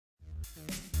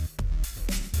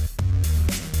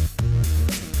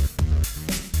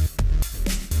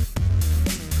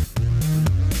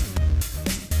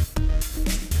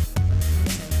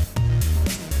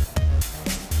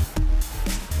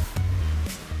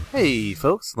Hey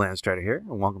folks, Landstryder here,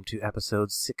 and welcome to episode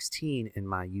 16 in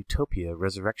my Utopia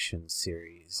Resurrection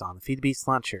series on the Feed the Beast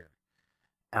launcher.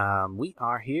 We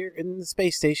are here in the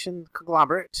space station,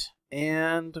 Conglomerate,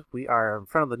 and we are in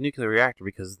front of the nuclear reactor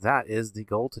because that is the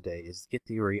goal today, is to get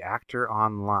the reactor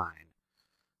online.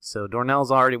 So Dornell's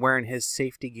already wearing his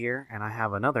safety gear, and I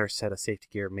have another set of safety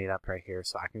gear made up right here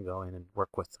so I can go in and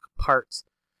work with the parts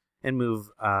and move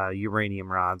uranium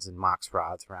rods and MOX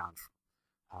rods around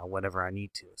whenever I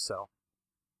need to. So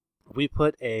we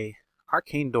put a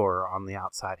arcane door on the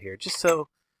outside here just so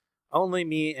only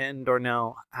me and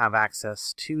Dornell have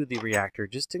access to the reactor,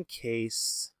 just in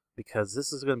case, because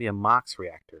this is going to be a MOX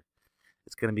reactor.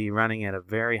 It's going to be running at a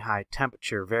very high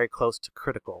temperature, very close to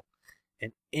critical,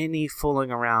 and any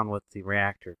fooling around with the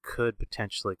reactor could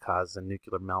potentially cause a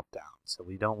nuclear meltdown. So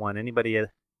we don't want anybody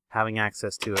having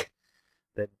access to it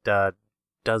that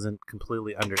doesn't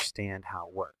completely understand how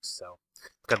it works. So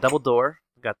it's got a double door.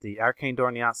 We've got the arcane door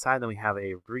on the outside, then we have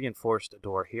a reinforced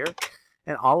door here.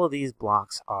 And all of these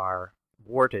blocks are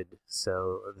warded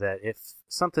so that if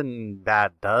something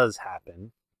bad does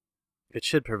happen, it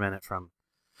should prevent it from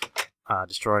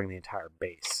destroying the entire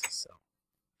base.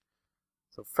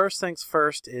 So first things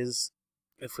first is,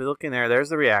 if we look in there, there's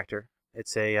the reactor.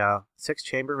 It's a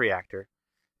 6-chamber reactor.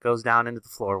 Goes down into the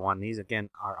floor one. These, again,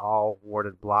 are all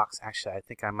warded blocks. Actually, I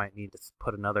think I might need to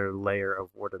put another layer of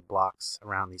warded blocks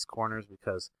around these corners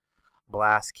because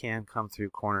blast can come through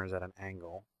corners at an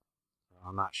angle.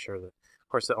 I'm not sure that... Of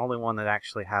course, the only one that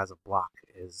actually has a block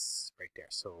is right there.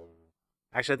 So,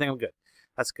 actually, I think I'm good.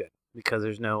 That's good because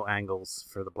there's no angles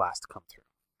for the blast to come through.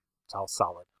 It's all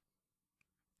solid.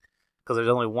 Because there's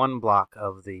only one block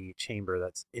of the chamber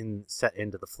that's set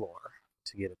into the floor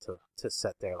to get it to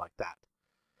set there like that.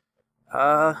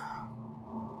 I'm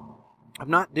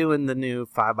not doing the new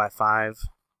 5x5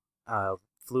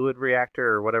 fluid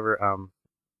reactor or whatever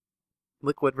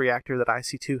liquid reactor that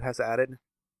IC2 has added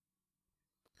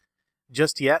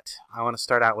just yet. I want to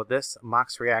start out with this.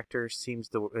 MOX reactor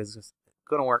is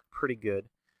going to work pretty good.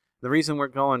 The reason we're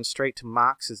going straight to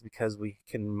MOX is because we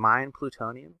can mine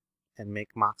plutonium and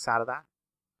make MOX out of that.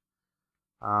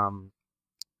 And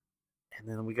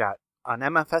then we got an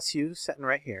MFSU sitting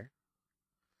right here.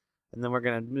 And then we're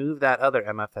going to move that other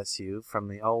MFSU from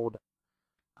the old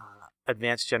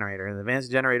advanced generator. And the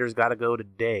advanced generator's got to go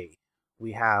today.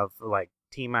 We have like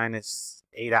T-minus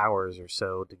 8 hours or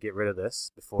so to get rid of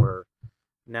this before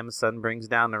Nemesun brings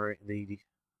down the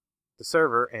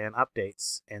server and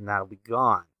updates, and that'll be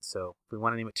gone. So if we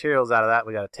want any materials out of that,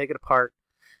 we got to take it apart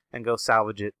and go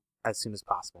salvage it as soon as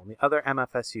possible. And the other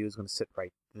MFSU is going to sit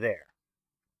right there.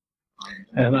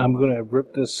 And I'm going to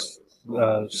rip this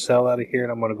cell out of here,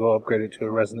 and I'm going to go upgrade it to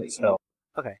a resonant cell.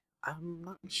 Okay. I'm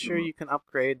not sure you can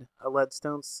upgrade a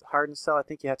leadstone hardened cell. I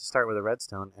think you have to start with a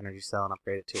redstone energy cell and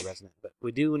upgrade it to a resonant. But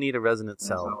we do need a resonant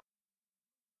cell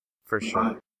for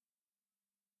sure.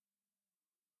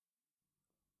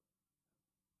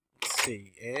 Let's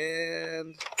see.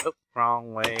 And... oh,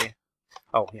 wrong way.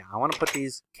 Oh, yeah. I want to put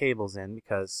these cables in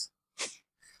because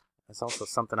there's also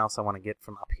something else I want to get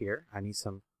from up here. I need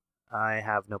some... I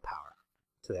have no power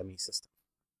to the ME system.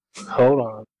 Hold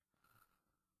on.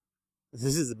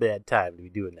 This is a bad time to be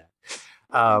doing that.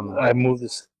 I moved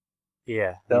this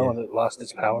cell and it lost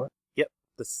its power? Yep.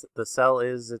 The cell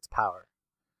is its power.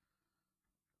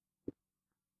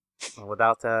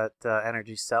 Without that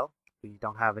energy cell, we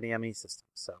don't have any ME system.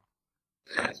 So.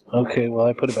 Okay, well,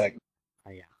 I put it back.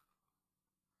 Yeah.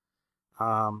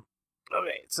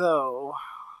 Okay, so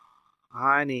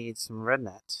I need some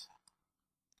rednet.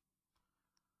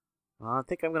 Well, I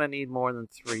think I'm going to need more than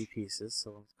 3 pieces,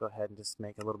 so let's go ahead and just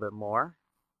make a little bit more.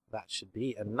 That should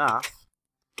be enough.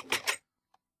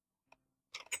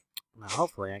 Now,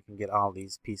 hopefully I can get all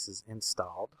these pieces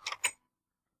installed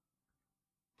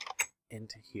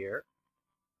into here.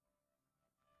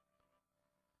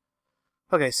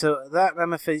 Okay, so that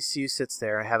MFSU sits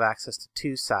there. I have access to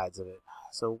 2 sides of it.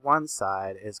 So one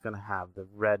side is going to have the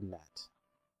red net,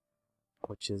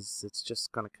 which is, it's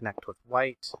just going to connect with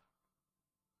white.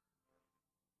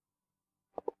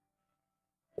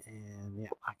 And yeah,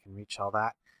 I can reach all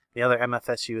that. The other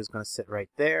MFSU is going to sit right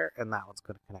there, and that one's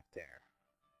going to connect there.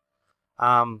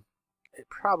 It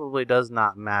probably does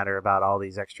not matter about all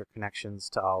these extra connections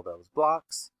to all those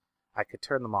blocks. I could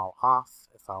turn them all off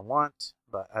if I want,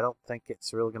 but I don't think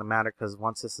it's really going to matter because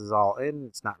once this is all in,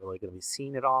 it's not really going to be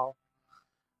seen at all.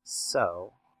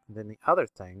 So, then the other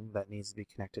thing that needs to be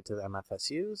connected to the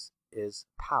MFSUs is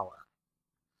power.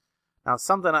 Now,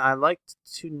 something I like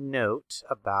to note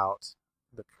about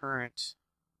the current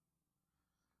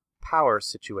power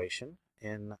situation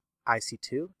in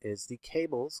IC2 is the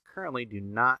cables currently do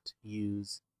not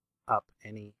use up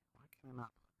any. Why can I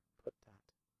not put that?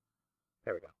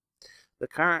 There we go.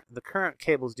 The current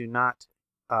cables do not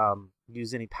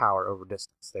use any power over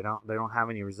distance. They don't have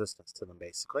any resistance to them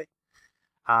basically.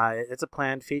 It's a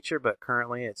planned feature, but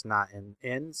currently it's not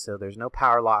in, so there's no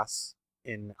power loss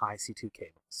in IC2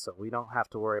 cables, so we don't have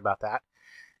to worry about that.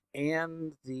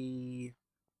 And the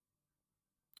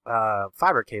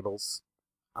fiber cables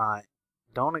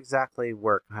don't exactly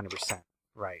work 100%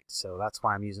 right, so that's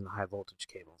why I'm using the high voltage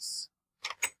cables,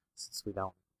 since we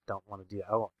don't want to do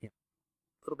that. Oh, yeah,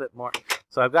 a little bit more.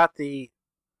 So I've got the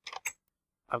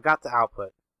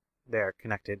output there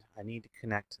connected. I need to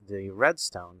connect the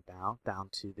redstone down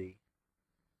to it.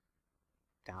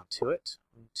 1,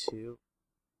 2,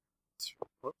 3,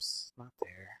 whoops, not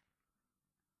there.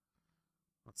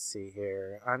 Let's see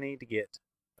here. I need to get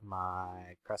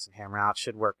my crescent hammer out. It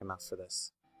should work enough for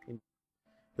this.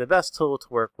 The best tool to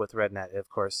work with RedNet, of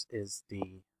course, is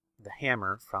the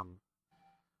hammer from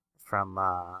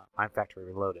Mine Factory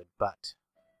Reloaded, but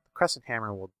the crescent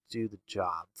hammer will do the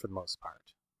job for the most part.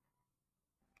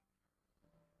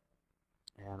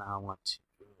 And I want to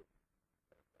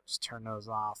just turn those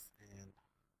off and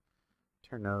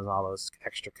turn all those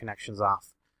extra connections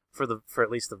off for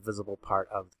at least the visible part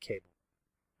of the cable.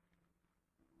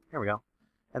 Here we go.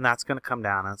 And that's going to come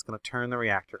down and it's going to turn the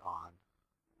reactor on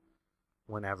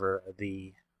whenever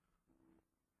the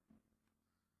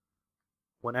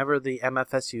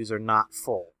MFSUs are not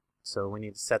full. So we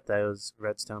need to set those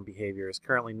redstone behaviors.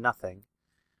 Currently nothing,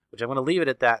 which I'm going to leave it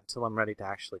at that until I'm ready to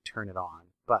actually turn it on.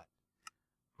 But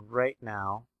right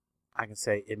now I can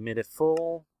say emit if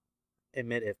full,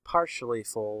 emit if partially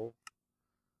full,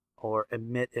 or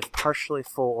emit if partially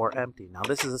full or empty. Now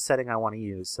this is a setting I want to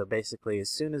use, so basically as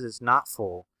soon as it's not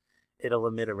full, it'll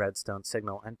emit a redstone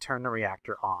signal and turn the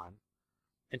reactor on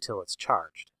until it's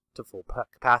charged to full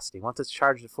capacity. Once it's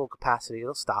charged to full capacity,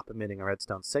 it'll stop emitting a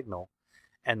redstone signal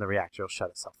and the reactor will shut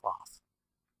itself off.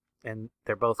 And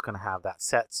they're both going to have that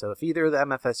set, so if either of the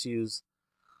MFSUs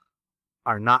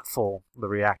are not full, the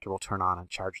reactor will turn on and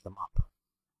charge them up.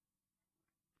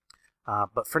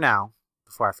 But for now,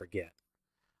 before I forget,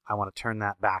 I want to turn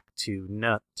that back to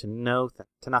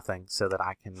nothing so that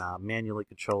I can manually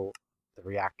control the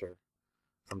reactor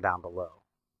from down below.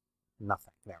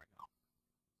 Nothing. There we go.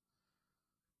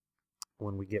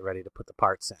 When we get ready to put the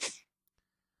parts in.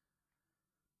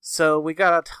 So we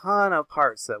got a ton of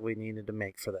parts that we needed to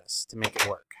make for this, to make it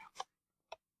work.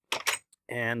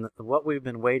 And what we've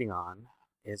been waiting on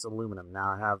is aluminum.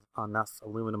 Now I have enough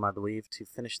aluminum, I believe, to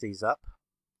finish these up.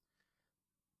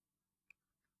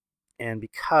 And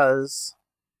because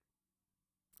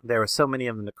there were so many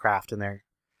of them to craft in there,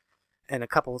 and a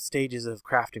couple of stages of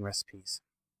crafting recipes,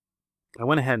 I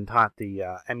went ahead and taught the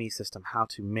ME system how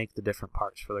to make the different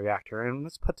parts for the reactor, and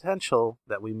there's potential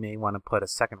that we may want to put a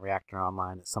second reactor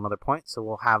online at some other point, so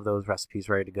we'll have those recipes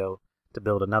ready to go to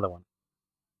build another one.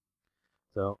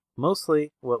 So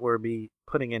mostly what we'll be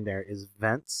putting in there is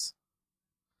vents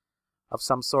of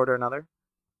some sort or another.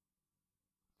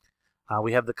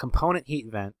 We have the component heat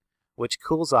vent, which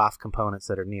cools off components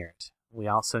that are near it. We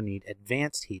also need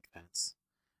advanced heat vents.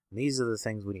 And these are the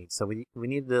things we need. So we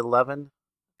need the 11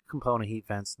 component heat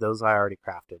vents. Those I already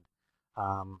crafted.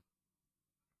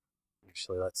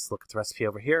 Actually, let's look at the recipe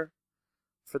over here.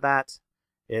 For that,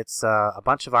 it's a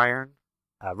bunch of iron,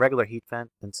 a regular heat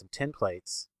vent, and some tin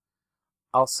plates.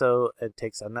 Also, it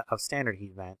takes a standard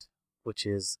heat vent, which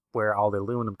is where all the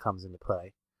aluminum comes into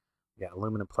play. We got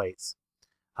aluminum plates.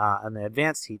 And the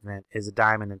advanced heat vent is a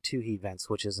diamond and 2 heat vents,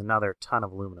 which is another ton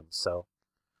of aluminum. So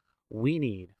we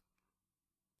need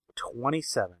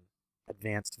 27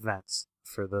 advanced vents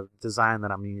for the design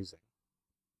that I'm using.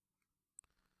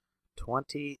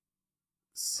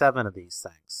 27 of these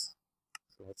things.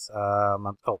 So let's,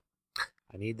 oh,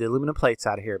 I need the aluminum plates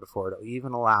out of here before it'll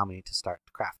even allow me to start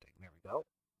crafting. There we go.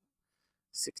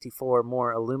 64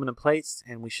 more aluminum plates,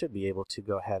 and we should be able to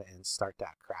go ahead and start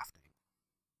that crafting.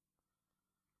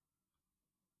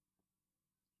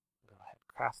 Go ahead and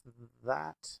craft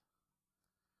that.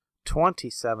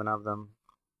 27 of them.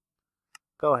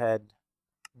 Go ahead,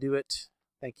 do it.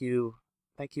 Thank you.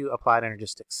 Thank you, Applied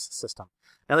Energistics System.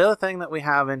 Now the other thing that we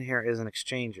have in here is an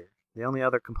exchanger. The only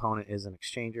other component is an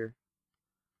exchanger.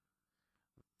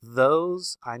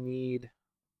 Those, I need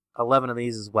 11 of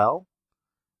these as well.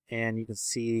 And you can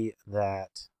see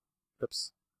that,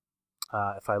 oops,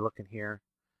 if I look in here,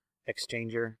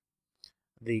 exchanger,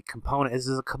 the component, this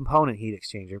is a component heat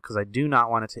exchanger because I do not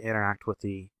want it to interact with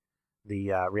the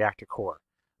reactor core.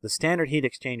 The standard heat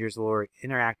exchangers will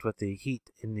interact with the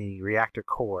heat in the reactor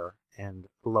core and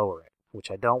lower it, which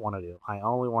I don't want to do. I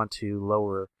only want to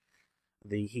lower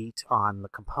the heat on the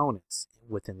components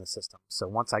within the system. So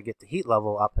once I get the heat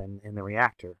level up in the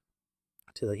reactor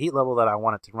to the heat level that I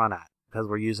want it to run at, because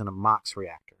we're using a MOX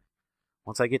reactor,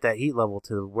 once I get that heat level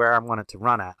to where I want it to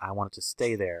run at, I want it to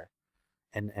stay there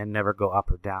and never go up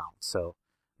or down. So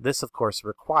this, of course,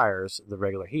 requires the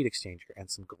regular heat exchanger and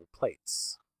some gold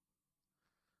plates.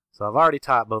 So I've already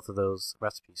taught both of those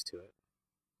recipes to it.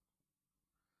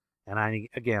 And I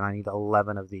need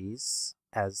 11 of these,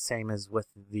 as same as with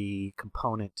the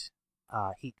component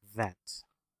heat vent.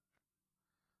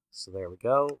 So there we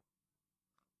go.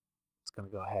 It's going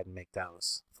to go ahead and make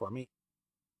those for me.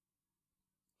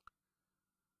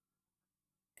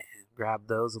 And grab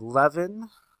those 11.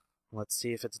 Let's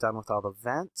see if it's done with all the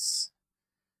vents.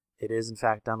 It is, in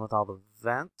fact, done with all the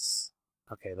vents.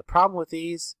 Okay, the problem with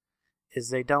these is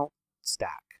they don't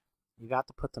stack. You got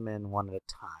to put them in one at a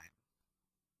time.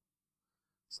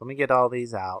 So let me get all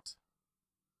these out.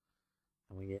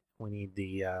 And we need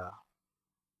the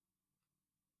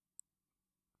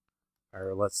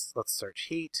or let's search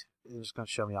heat. It's just going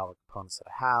to show me all the components that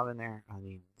I have in there. I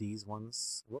need these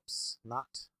ones. Whoops,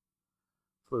 not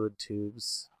fluid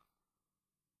tubes.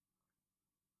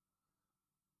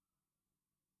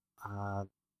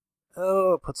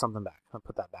 Put something back. I'll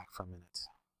put that back for a minute.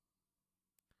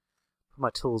 Put my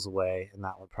tools away, and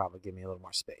that would probably give me a little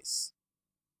more space.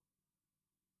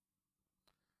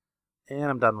 And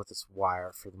I'm done with this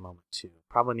wire for the moment too.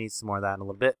 Probably need some more of that in a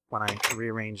little bit when I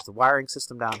rearrange the wiring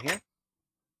system down here.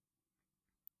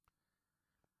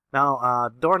 Now,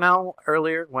 Dornell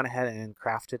earlier went ahead and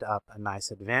crafted up a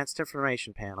nice advanced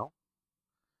information panel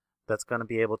that's going to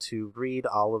be able to read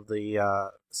all of the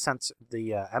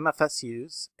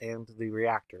MFSUs and the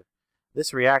reactor.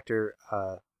 This reactor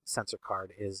sensor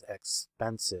card is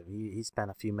expensive. He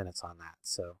spent a few minutes on that.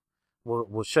 So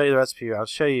we'll show you the recipe. I'll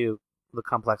show you the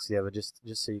complexity of it just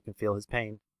so you can feel his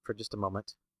pain for just a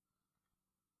moment.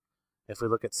 If we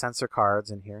look at sensor cards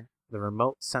in here, the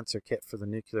remote sensor kit for the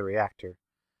nuclear reactor.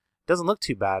 Doesn't look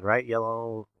too bad, right?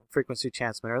 Yellow frequency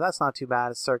transmitter. That's not too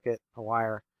bad. A circuit, a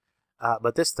wire.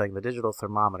 But this thing, the digital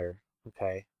thermometer,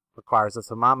 okay, requires a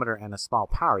thermometer and a small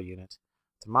power unit.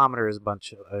 Thermometer is a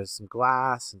bunch of some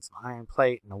glass and some iron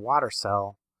plate and a water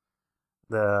cell.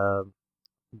 The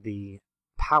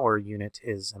power unit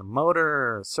is a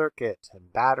motor, a circuit,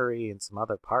 and battery, and some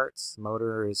other parts.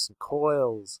 Motor is some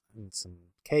coils and some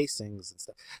casings and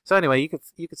stuff. So anyway, you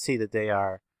could see that they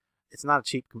are. It's not a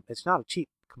cheap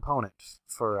component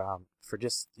for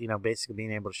just basically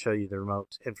being able to show you the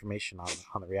remote information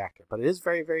on the reactor. But it is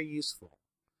very, very useful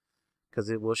because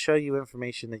it will show you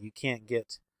information that you can't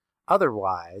get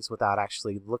otherwise without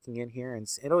actually looking in here, and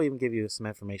it'll even give you some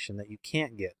information that you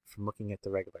can't get from looking at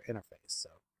the regular interface. So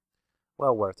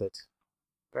well worth it.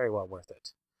 Very well worth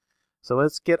it. So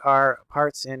let's get our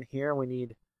parts in here. We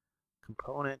need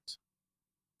component.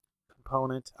 I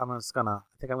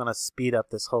think I'm gonna speed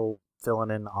up this whole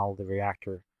filling in all the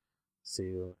reactor. See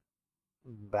you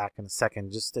back in a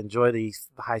second. Just enjoy the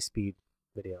high-speed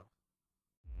video.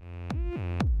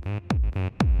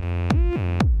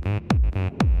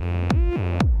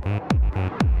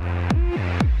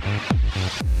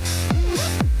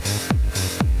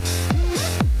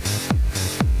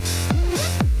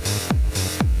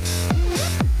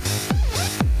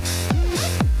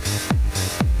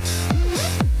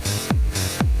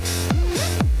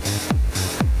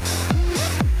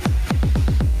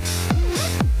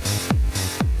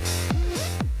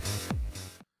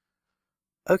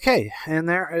 Okay, and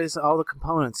there is all the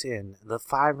components in. The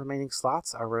 5 remaining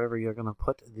slots are wherever you're going to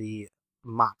put the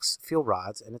MOX fuel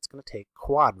rods, and it's going to take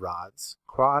quad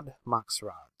MOX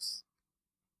rods,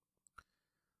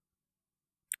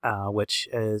 which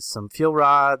is some fuel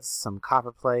rods, some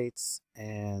copper plates,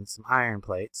 and some iron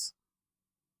plates.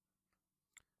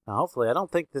 Now, hopefully, I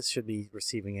don't think this should be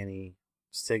receiving any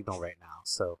signal right now.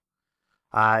 So,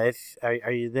 are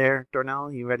you there,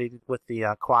 Dornell? You ready with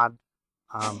the quad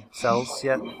cells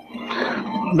yet?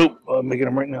 Nope, I'm making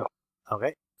them right now.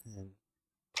 Okay, and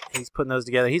he's putting those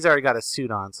together. He's already got a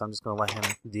suit on, so I'm just going to let him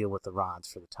deal with the rods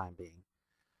for the time being.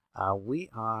 I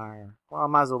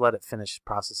might as well let it finish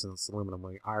processing this aluminum.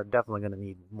 We are definitely going to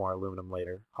need more aluminum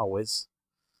later, always.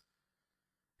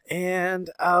 And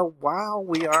while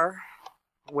we are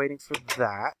waiting for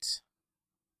that,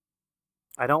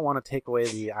 I don't want to take away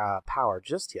the power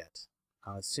just yet.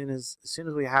 As soon as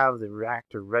we have the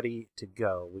reactor ready to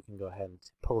go, we can go ahead and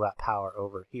pull that power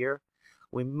over here.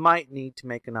 We might need to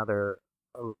make another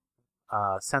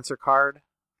sensor card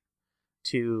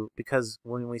because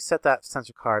when we set that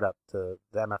sensor card up, the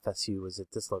MFSU was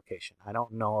at this location. I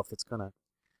don't know if it's going to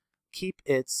keep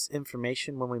its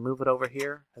information when we move it over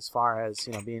here, as far as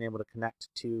being able to connect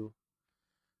to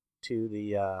to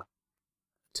the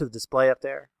display up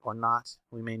there or not.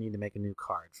 We may need to make a new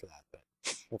card for that, but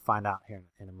we'll find out here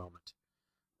in a moment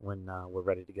when we're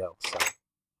ready to go. So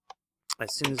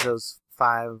as soon as those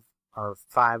five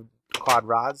quad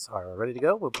rods are ready to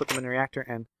go, we'll put them in the reactor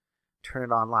and turn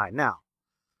it online. Now,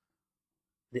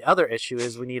 the other issue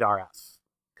is we need RF,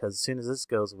 because as soon as this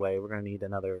goes away, we're going to need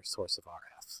another source of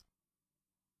RF.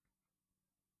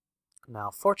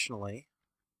 Now, fortunately,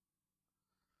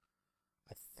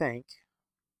 I think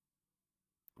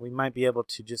we might be able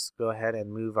to just go ahead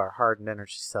and move our hardened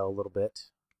energy cell a little bit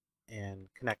and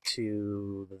connect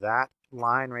to that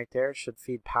line right there. Should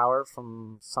feed power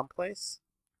from someplace.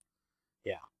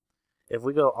 Yeah. If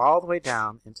we go all the way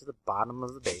down into the bottom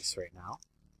of the base right now,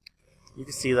 you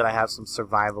can see that I have some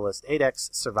survivalist,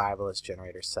 8X survivalist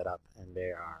generators set up, and they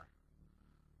are,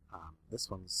 this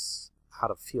one's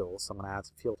out of fuel, so I'm going to add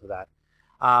some fuel to that.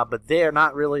 But they are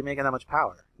not really making that much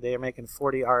power. They are making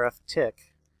 40 RF tick,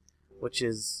 which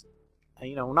is,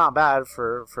 you know, not bad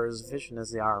for as efficient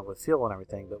as they are with fuel and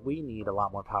everything, but we need a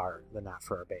lot more power than that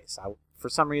for our base. For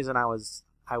some reason, I was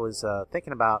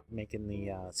thinking about making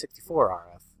the 64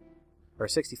 RF, or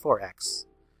 64X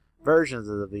versions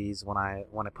of these when I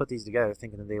put these together,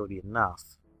 thinking that they would be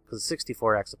enough, because the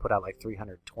 64X will put out like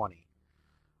 320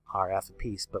 RF a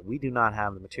piece, but we do not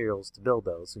have the materials to build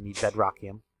those. We need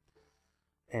bedrockium,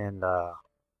 and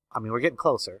I mean, we're getting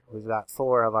closer. We've got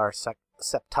 4 of our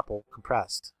septuple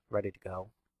compressed ready to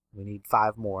go. We need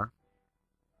 5 more,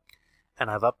 and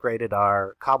I've upgraded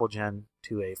our CobbleGen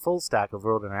to a full stack of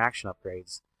world interaction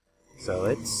upgrades, so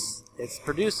it's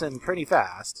producing pretty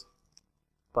fast,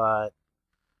 but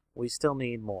we still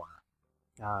need more.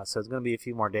 So it's going to be a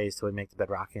few more days till we make the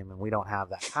bedrockium, and we don't have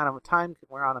that kind of a time.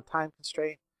 We're on a time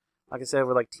constraint. Like I said,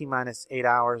 we're like T-minus 8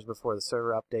 hours before the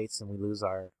server updates, and we lose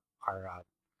our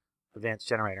advanced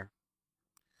generator.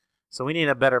 So we need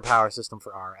a better power system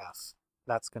for RF.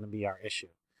 That's going to be our issue.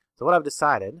 So what I've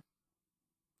decided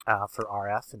for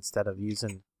RF, instead of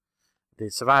using the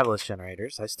survivalist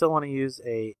generators, I still want to use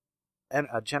a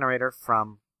generator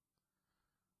from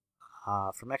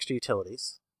extra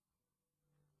utilities.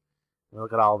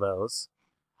 Look at all those.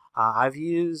 I've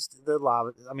used the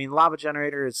lava. I mean, lava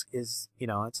generator is you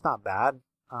know, it's not bad,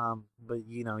 but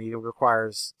you know, it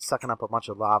requires sucking up a bunch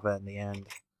of lava in the end.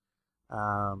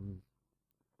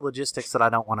 Logistics that I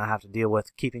don't want to have to deal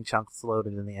with. Keeping chunks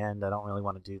loaded in the end. I don't really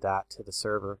want to do that to the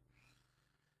server.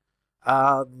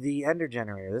 The ender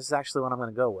generator. This is actually what I'm going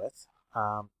to go with.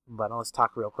 But let's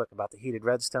talk real quick about the heated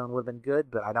redstone. Would have been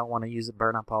good, but I don't want to use it,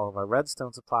 burn up all of our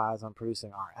redstone supplies on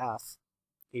producing RF.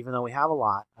 Even though we have a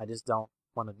lot, I just don't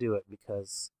want to do it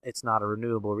because it's not a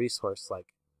renewable resource like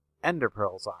ender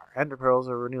pearls are. Ender pearls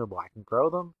are renewable. I can grow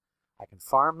them, I can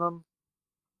farm them,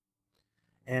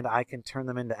 and I can turn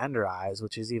them into ender eyes,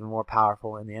 which is even more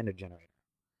powerful in the ender generator.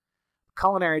 The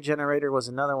culinary generator was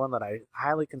another one that I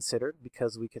highly considered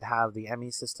because we could have the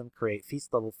ME system create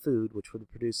feast-level food, which would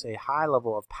produce a high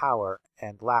level of power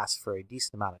and last for a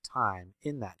decent amount of time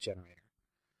in that generator.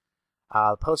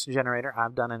 The poster generator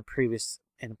I've done in a previous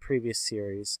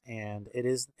series, and it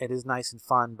is nice and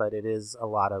fun, but it is a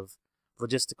lot of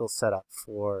logistical setup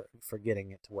for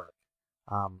getting it to work.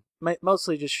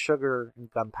 Mostly just sugar and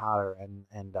gunpowder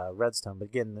and redstone, but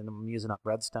again, then I'm using up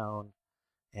redstone,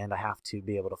 and I have to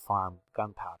be able to farm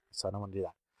gunpowder, so I don't want to do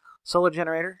that. Solar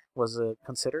generator was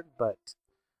considered, but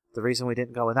the reason we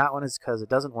didn't go with that one is because it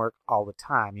doesn't work all the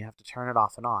time. You have to turn it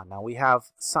off and on. Now, we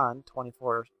have sun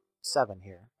 24/7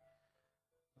 here,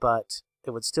 but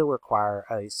it would still require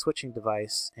a switching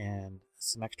device and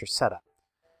some extra setup.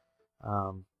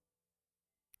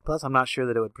 Plus, I'm not sure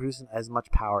that it would produce as much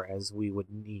power as we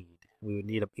would need. We would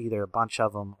need either a bunch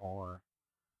of them or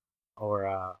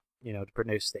you know, to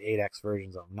produce the 8X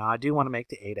versions of them. Now, I do want to make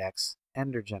the 8X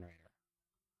ender generator.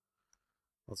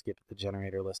 Let's get the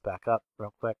generator list back up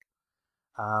real quick.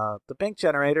 The pink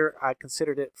generator, I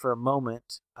considered it for a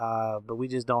moment, but we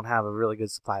just don't have a really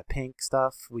good supply of pink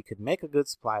stuff. We could make a good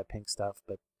supply of pink stuff,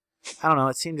 but I don't know,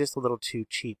 it seemed just a little too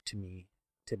cheap to me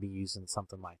to be using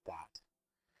something like that.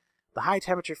 The high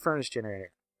temperature furnace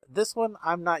generator. This one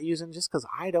I'm not using just because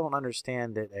I don't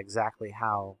understand it exactly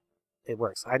how it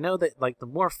works. I know that like the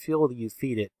more fuel you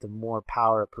feed it, the more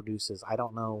power it produces. I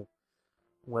don't know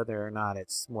whether or not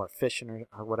it's more efficient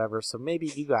or whatever. So maybe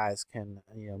you guys can,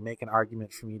 you know, make an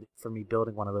argument for me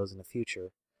building one of those in the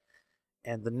future.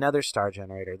 And the nether star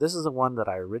generator. This is the one that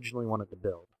I originally wanted to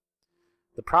build.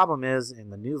 The problem is in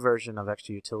the new version of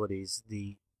extra utilities,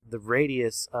 the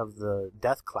radius of the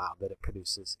death cloud that it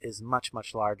produces is much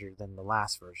larger than the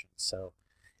last version. So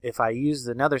if I use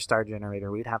the nether star generator,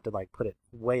 we'd have to like put it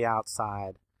way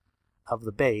outside of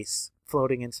the base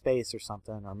floating in space or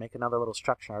something, or make another little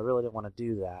structure. I really didn't want to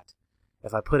do that.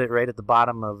 If I put it right at the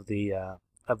bottom of the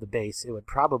base, it would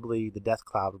probably, the death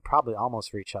cloud would probably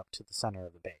almost reach up to the center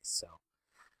of the base. So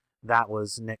that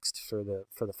was nixed for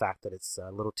the fact that it's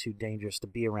a little too dangerous to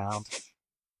be around,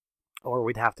 or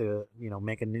we'd have to, you know,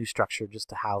 make a new structure just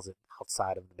to house it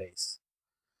outside of the base.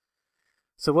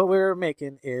 So what we're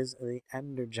making is the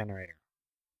ender generator,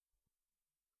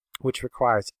 which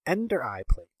requires ender eye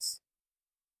plates.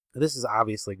 This is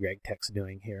obviously GregTech's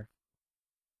doing here,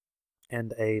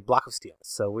 and a block of steel.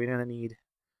 So we're going to need,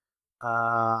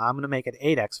 I'm going to make an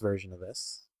 8x version of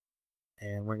this,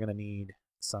 and we're going to need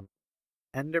some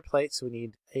ender plates. We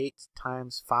need 8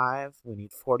 times 5. We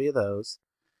need 40 of those.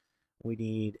 We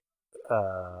need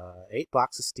 8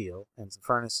 blocks of steel and some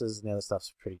furnaces, and the other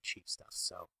stuff's pretty cheap stuff.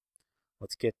 So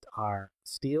let's get our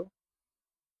steel.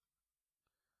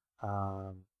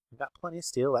 We've got plenty of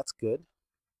steel. That's good.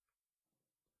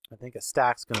 I think a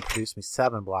stack's going to produce me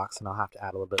 7 blocks, and I'll have to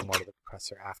add a little bit more to the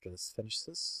compressor after this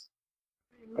finishes.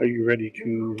 Are you ready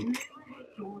to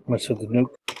mess with the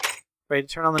nuke? Ready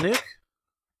to turn on the nuke?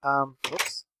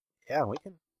 Whoops. Yeah, we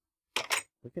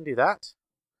can do that.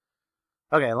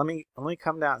 Okay, let me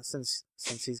come down since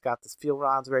he's got the fuel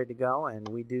rods ready to go, and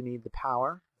we do need the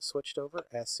power switched over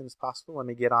as soon as possible. Let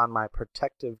me get on my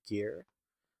protective gear,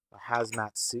 my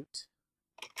hazmat suit.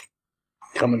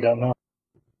 Coming down now.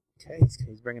 Okay,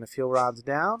 he's bringing the fuel rods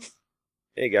down.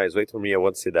 Hey guys, wait for me. I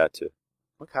want to see that too.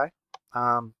 Okay.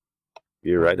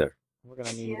 You're right there. We're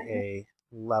gonna need a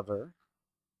lever.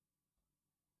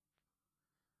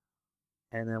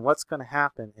 And then what's going to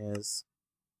happen is,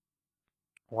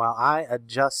 while I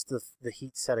adjust the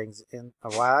heat settings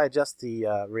while I adjust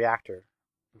the reactor,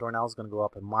 Dornell's going to go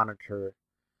up and monitor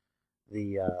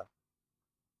the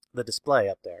display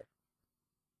up there,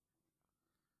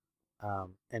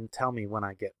 and tell me when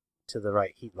I get to the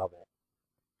right heat level.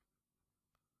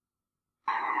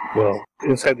 Well,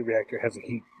 inside the reactor has a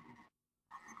heat.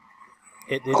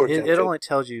 It only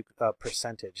tells you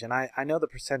percentage, and I know the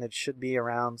percentage should be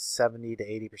around 70 to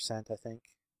 80%. I think.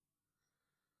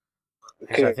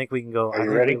 Okay. So I think we can go. Are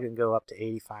you ready? We can go up to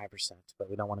 85%, but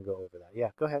we don't want to go over that.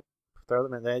 Yeah, go ahead. Throw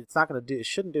them in there. It's not going to do. It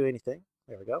shouldn't do anything.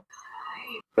 There we go.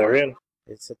 They're in.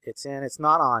 It's in. It's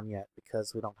not on yet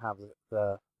because we don't have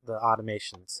the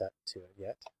automation set to it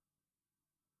yet.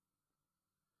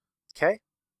 Okay.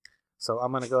 So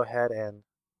I'm going to go ahead and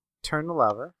turn the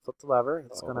lever, flip the lever.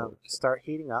 It's going to start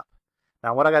heating up.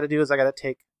 Now what I got to do is I got to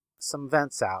take some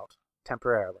vents out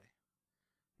temporarily.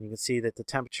 You can see that the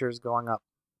temperature is going up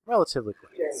relatively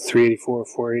quick. 384,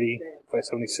 480,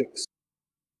 576.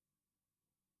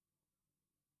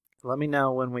 Let me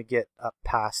know when we get up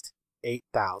past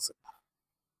 8,000.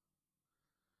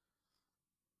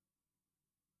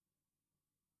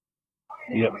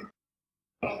 Yep.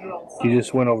 You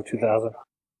just went over 2,000.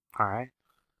 All right.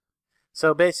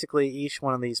 So basically, each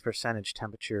one of these percentage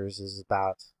temperatures is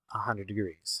about 100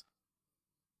 degrees.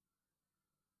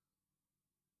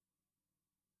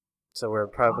 So we're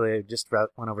probably just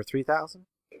went over 3,000?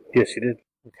 Yes, you did.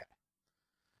 Okay.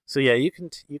 So yeah, you can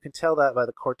tell that by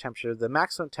the core temperature. The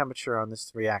maximum temperature on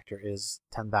this reactor is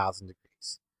 10,000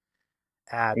 degrees.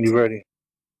 Are you ready?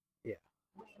 Yeah.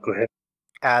 Go ahead.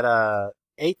 At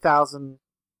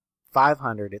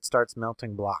 8,500, it starts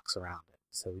melting blocks around it.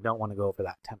 So we don't want to go over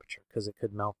that temperature because it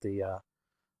could melt the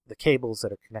cables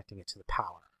that are connecting it to the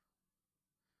power.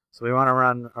 So we want to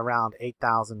run around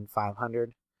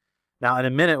 8,500. Now in a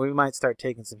minute we might start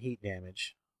taking some heat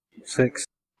damage. 6.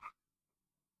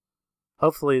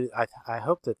 Hopefully, I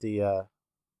hope that the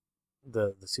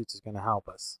suits is going to help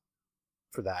us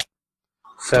for that.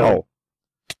 7.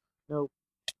 Nope.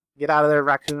 Get out of there,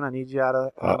 raccoon. I need you out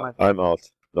of my... I'm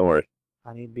out. Don't worry.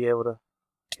 I need to be able to...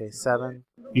 Okay, 7.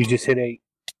 You just hit 8.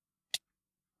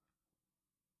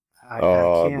 I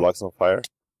can't. Blocks on fire.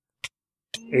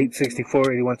 864,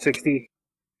 8160.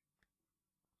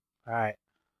 Alright.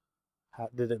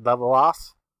 Did it level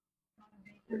off?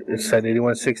 It said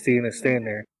 8160 and it's staying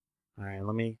there. Alright, I'm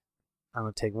going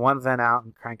to take one vent out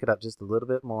and crank it up just a little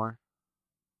bit more.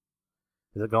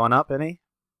 Is it going up any?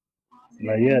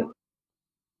 Not yet. Okay,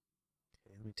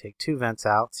 let me take 2 vents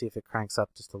out, see if it cranks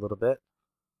up just a little bit.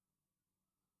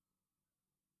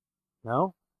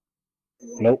 No?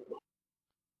 Nope.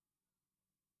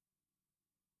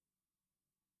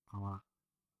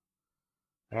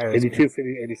 There 82,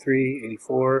 50, 83,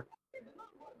 84.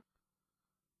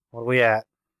 What are we at?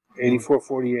 84,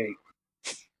 48.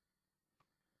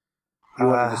 You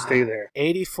want it to stay there.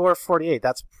 84.48.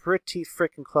 That's pretty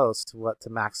freaking close to what the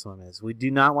maximum is. We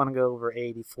do not want to go over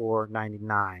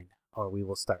 84.99 or we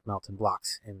will start melting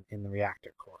blocks in the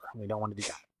reactor core. We don't want to do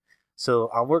that.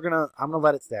 So I'm gonna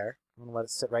let it there. I'm gonna let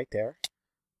it sit right there,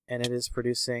 and it is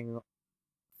producing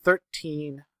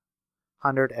 1314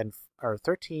 RF,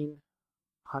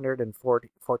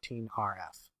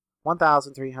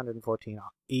 1314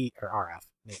 E or RF.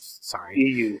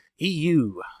 Sorry,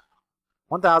 EU,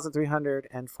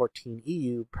 1314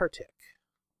 EU per tick.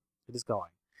 It is going.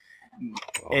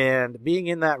 Oh. And being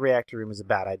in that reactor room is a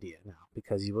bad idea now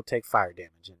because you will take fire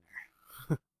damage in there.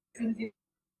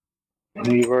 And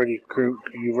you've already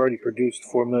produced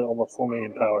almost 4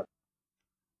 million power.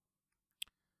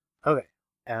 Okay.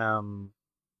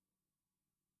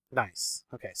 Nice.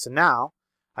 Okay, so now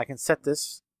I can set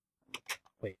this.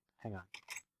 Wait, hang on.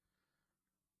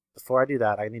 Before I do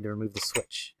that, I need to remove the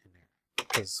switch in there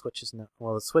because the switch is the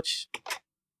switch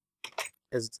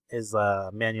is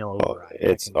manual override.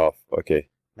 It's off. Okay.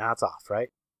 Now it's off, right?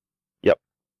 Yep.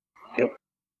 Yep.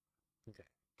 Okay.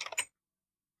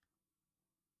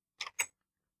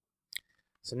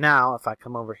 So now, if I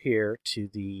come over here to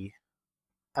the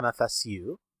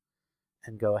MFSU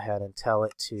and go ahead and tell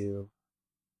it to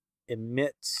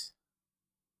emit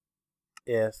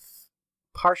if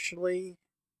partially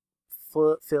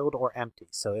filled or empty.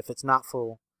 So if it's not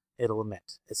full, it'll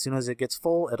emit. As soon as it gets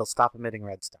full, it'll stop emitting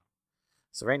redstone.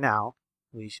 So right now,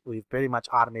 we've pretty much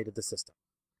automated the system.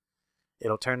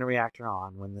 It'll turn the reactor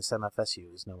on when this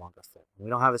MFSU is no longer full. We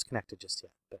don't have this connected just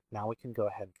yet, but now we can go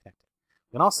ahead and connect it.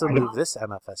 We can also move this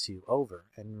MFSU over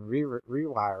and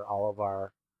rewire all of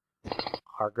our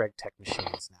GregTech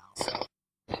machines now. So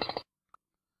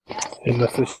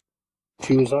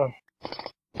MFSU is on.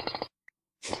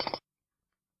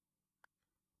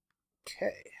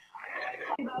 okay.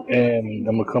 And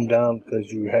I'm gonna come down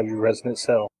because you have your resonant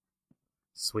cell.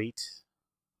 Sweet.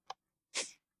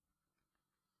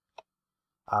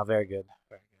 Very good.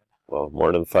 Very good. Well,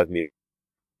 more than 5 million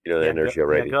energy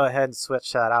already. Yeah, go ahead and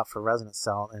switch that out for resonant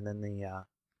cell, and then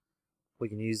we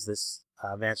can use this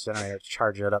advanced generator to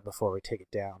charge it up before we take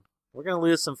it down. We're going to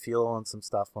lose some fuel and some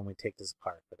stuff when we take this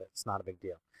apart, but it's not a big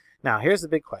deal. Now, here's the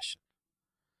big question.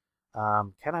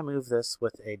 Can I move this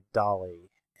with a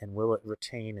dolly, and will it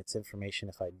retain its information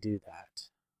if I do that?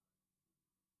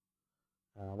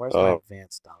 Where's my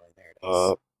advanced dolly? There it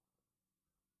is.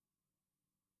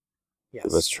 Yes.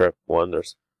 Let's trap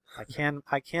wonders. I can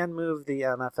move the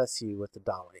MFSU with the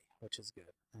dolly, which is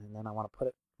good. And then I want to put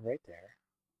it right there.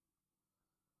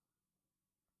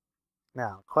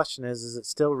 Now, question is it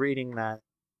still reading that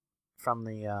from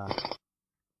the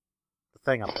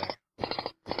thing up there?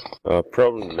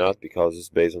 Probably not because it's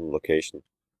based on location.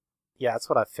 Yeah, that's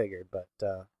what I figured, but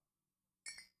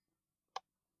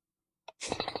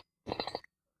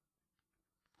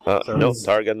no,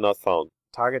 target not found.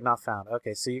 Target not found.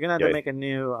 Okay, so you're gonna have to make a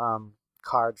new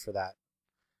card for that.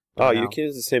 Oh, you can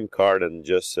use the same card and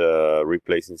just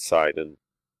replace inside and.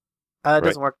 It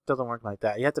doesn't work. Doesn't work like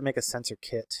that. You have to make a sensor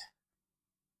kit.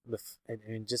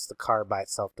 And just the card by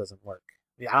itself doesn't work.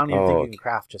 I don't even think you can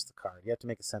craft just the card. You have to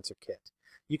make a sensor kit.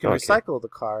 You can recycle the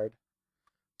card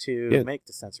to make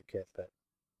the sensor kit, but.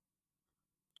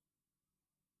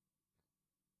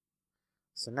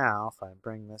 So now, if I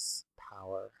bring this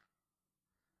power.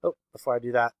 Oh, before I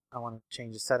do that, I want to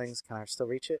change the settings. Can I still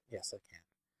reach it? Yes, I can.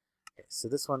 Okay, so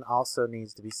this one also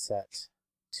needs to be set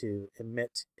to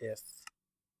emit if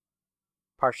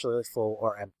partially full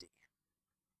or empty.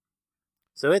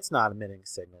 So it's not emitting a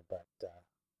signal, but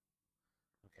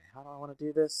okay, how do I want to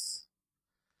do this?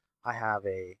 I have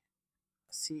a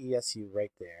CESU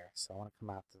right there, so I want to come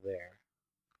out to there.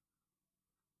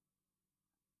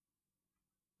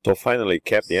 So finally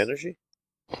kept the energy?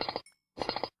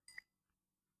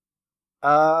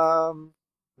 The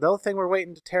only thing we're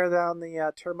waiting to tear down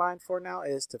the turbine for now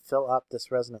is to fill up this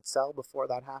resonant cell before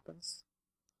that happens.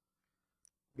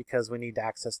 Because we need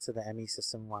access to the ME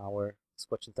system while we're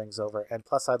switching things over. And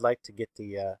plus I'd like to get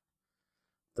the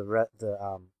other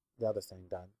thing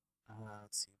done.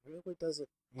 Let's see, really does it?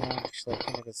 Yeah, actually I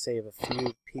think I could save a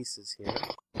few pieces here.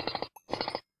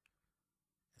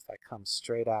 If I come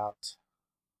straight out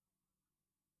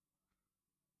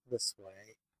this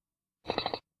way.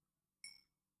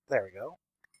 There we go.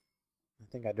 I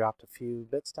think I dropped a few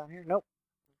bits down here. Nope.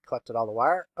 Collected all the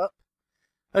wire. Up.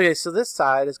 Okay, so this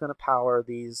side is going to power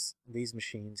these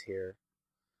machines here.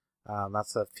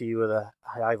 That's a few of the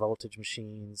high voltage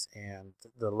machines and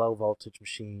the low voltage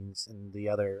machines and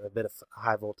a bit of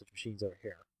high voltage machines over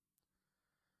here.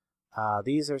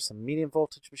 These are some medium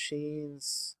voltage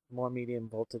machines, more medium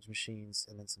voltage machines,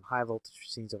 and then some high voltage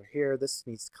machines over here. This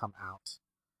needs to come out.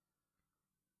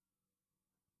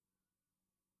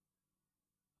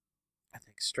 I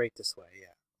think straight this way,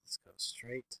 yeah. Let's go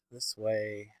straight this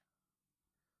way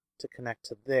to connect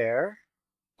to there.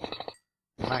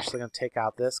 I'm actually going to take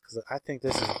out this because I think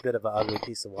this is a bit of an ugly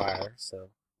piece of wire.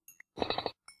 So,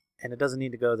 and it doesn't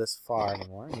need to go this far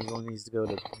anymore. It only needs to go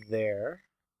to there.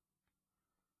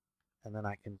 And then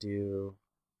I can do,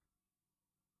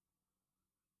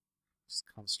 just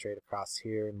come straight across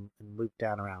here and loop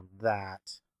down around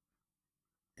that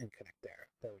and connect there.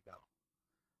 There we go.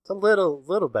 It's a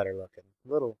little better looking.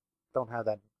 Don't have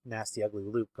that nasty ugly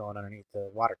loop going underneath the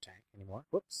water tank anymore.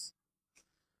 Whoops.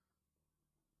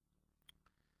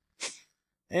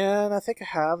 And I think I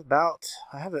have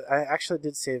I actually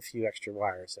did save a few extra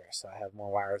wires there, so I have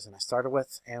more wires than I started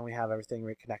with, and we have everything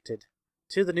reconnected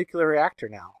to the nuclear reactor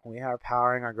now. We are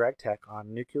powering our GregTech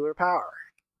on nuclear power.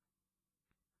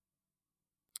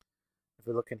 If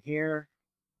we look in here,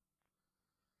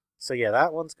 so yeah,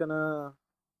 that one's gonna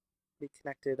be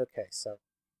connected. Okay, so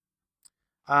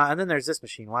and then there's this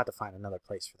machine. We'll have to find another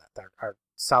place for that. Our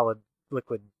solid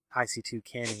liquid IC2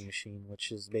 canning machine,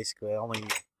 which is basically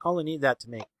only need that to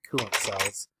make coolant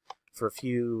cells for a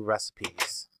few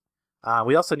recipes.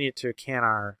 We also needed to can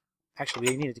our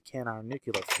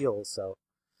nuclear fuel, so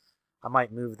I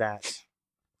might move that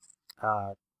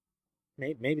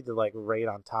maybe to like right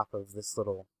on top of this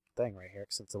little thing right here,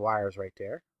 since the wire is right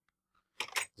there.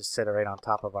 Just set it right on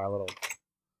top of our little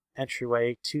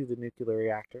entryway to the nuclear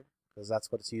reactor, because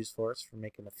that's what it's used for. It's for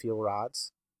making the fuel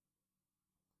rods.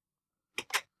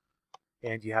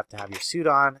 And you have to have your suit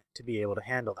on to be able to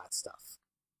handle that stuff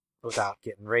without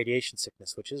getting radiation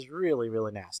sickness, which is really,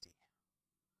 really nasty.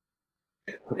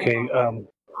 Okay,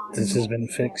 this has been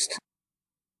fixed.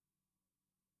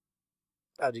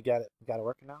 Oh, you got it? You got it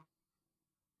working now?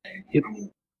 Yep.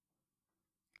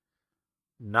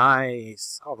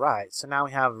 Nice. All right. So now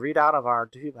we have readout of our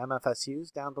two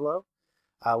MFSUs down below.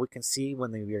 We can see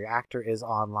when the reactor is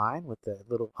online with the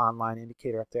little online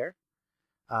indicator up there.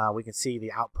 We can see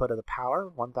the output of the power,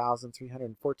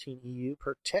 1,314 EU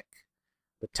per tick.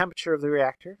 The temperature of the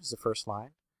reactor is the first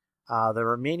line. The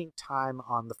remaining time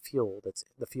on the fuel, that's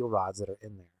the fuel rods that are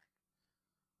in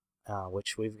there,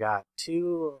 which we've got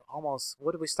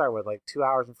what did we start with, like 2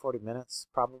 hours and 40 minutes,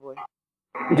 probably?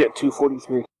 Yeah,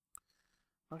 2:43.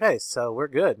 Okay, so we're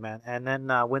good, man. And then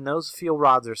when those fuel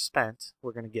rods are spent,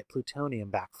 we're going to get plutonium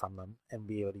back from them and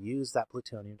be able to use that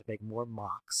plutonium to make more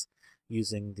MOX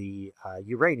using the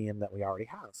uranium that we already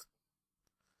have.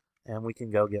 And we can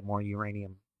go get more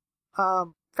uranium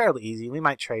fairly easy. We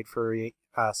might trade for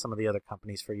some of the other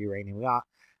companies for uranium. We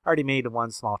already made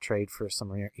one small trade for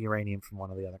some uranium from one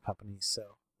of the other companies.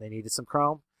 So they needed some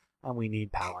chrome, and we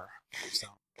need power. So.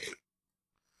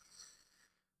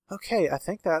 Okay, I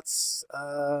think that's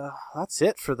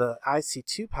it for the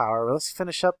IC2 power. Let's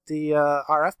finish up the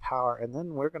RF power, and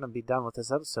then we're going to be done with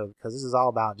this episode, because this is all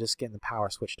about just getting the power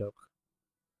switched over.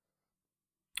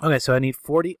 Okay, so I need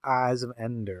 40 eyes of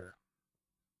Ender.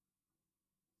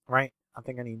 Right? I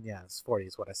think I need, yeah, it's 40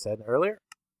 is what I said earlier.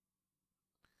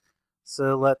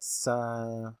 So let's,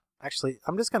 actually,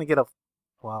 I'm just going to get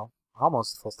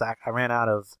almost a full stack. I ran out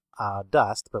of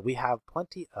dust, but we have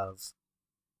plenty of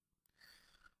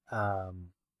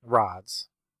rods,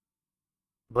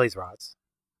 blaze rods.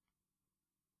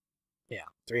 Yeah,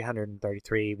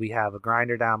 333. We have a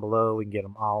grinder down below. We can get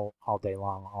them all day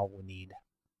long, all we need.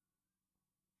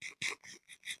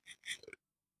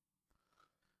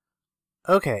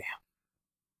 Okay,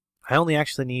 I only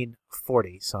actually need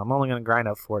 40, so I'm only going to grind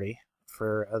up 40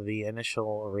 for the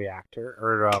initial reactor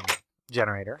or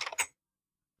generator.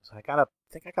 So I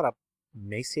think I gotta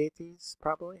maciate these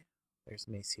probably. There's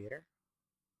maciator.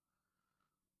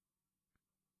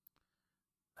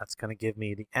 That's going to give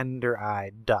me the Ender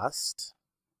Eye dust.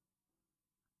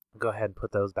 Go ahead and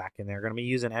put those back in there. We're going to be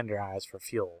using Ender Eyes for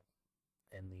fuel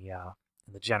in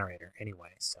the generator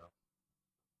anyway. So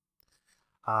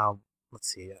let's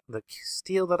see. The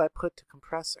steel that I put to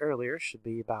compress earlier should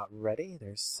be about ready.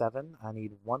 There's 7. I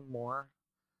need 1 more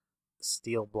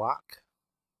steel block.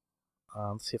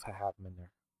 Let's see if I have them in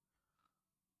there.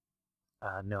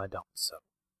 No, I don't. So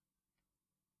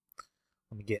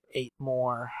let me get 8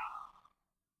 more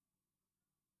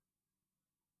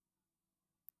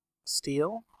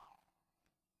steel.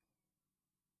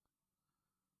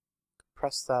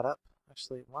 Press that up.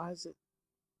 Actually, why is it?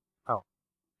 Oh,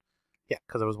 yeah,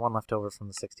 because there was 1 left over from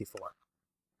the 64.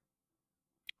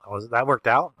 That worked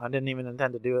out. I didn't even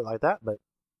intend to do it like that, but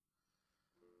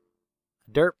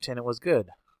I derped and it was good.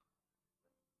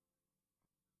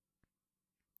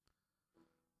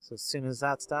 So as soon as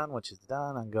that's done, which is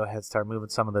done, I can go ahead and start moving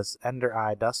some of this Ender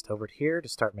Eye dust over here to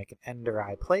start making Ender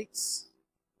Eye plates.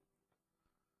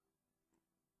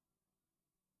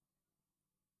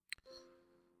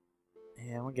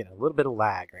 And we're getting a little bit of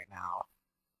lag right now.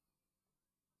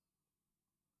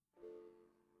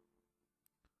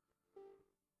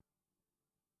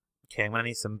 Okay, I'm going to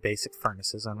need some basic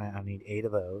furnaces. I need 8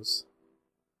 of those.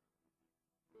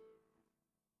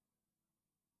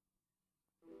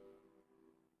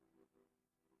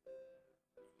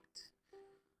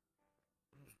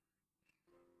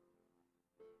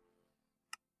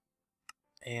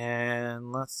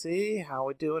 And let's see how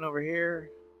we doing over here.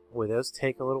 Boy, those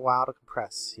take a little while to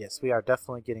compress. Yes, we are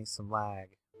definitely getting some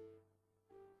lag.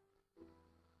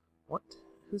 What?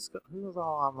 Who's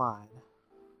all online?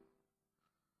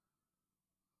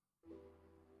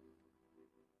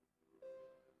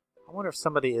 I wonder if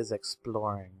somebody is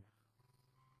exploring.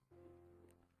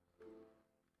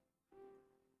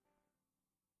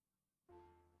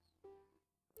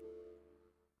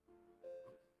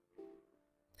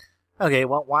 Okay,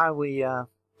 well, while we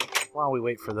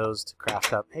wait for those to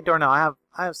craft up, hey Dornell,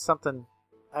 I have something.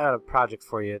 I got a project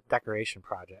for you, a decoration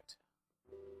project.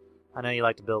 I know you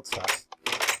like to build stuff.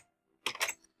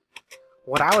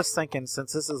 What I was thinking,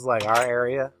 since this is like our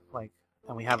area, like,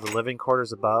 and we have the living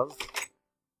quarters above,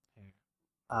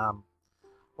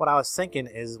 what I was thinking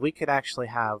is we could actually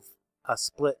have a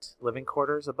split living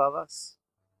quarters above us.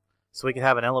 So we could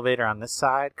have an elevator on this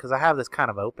side, because I have this kind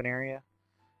of open area.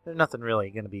 There's nothing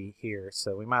really going to be here,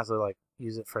 so we might as well like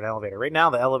use it for an elevator. Right now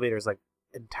the elevator is like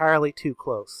entirely too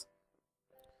close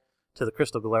to the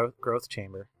crystal growth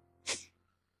chamber.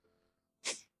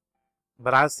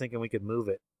 But I was thinking we could move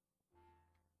it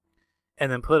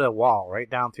and then put a wall right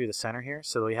down through the center here,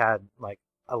 so we had like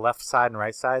a left side and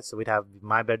right side, so we'd have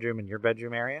my bedroom and your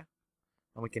bedroom area,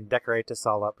 and we can decorate this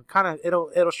all up. Kind of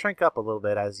it'll shrink up a little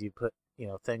bit as you put, you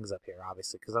know, things up here,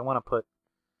 obviously, because I want to put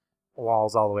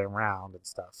walls all the way around and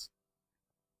stuff.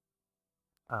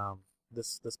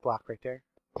 This block right there,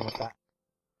 with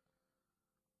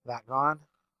that gone.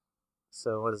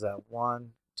 So what is that?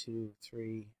 1, 2,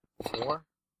 3, 4.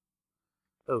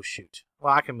 Oh shoot!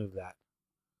 Well, I can move that.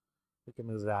 We can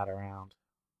move that around.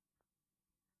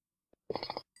 In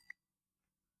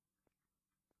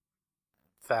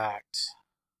fact,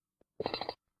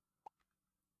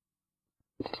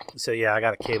 so yeah, I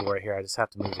got a cable right here. I just have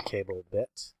to move the cable a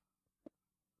bit.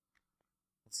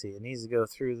 Let's see, it needs to go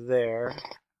through there.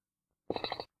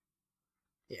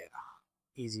 Yeah,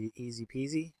 easy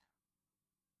peasy.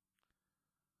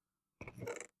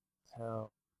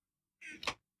 So,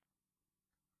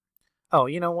 oh,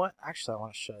 you know what? Actually, I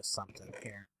want to show something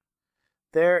here.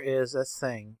 There is a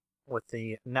thing with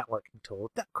the networking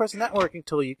tool. Of course, the networking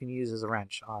tool you can use as a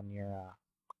wrench on your.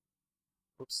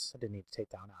 Oops, I didn't need to take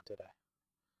that one out, did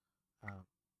I?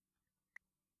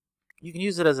 You can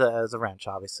use it as a wrench,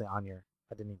 obviously, on your.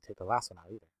 I didn't need to take the last one out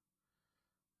either.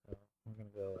 So we're gonna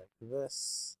go like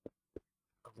this,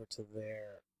 over to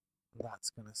there. That's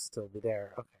gonna still be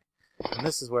there. Okay, and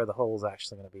this is where the hole is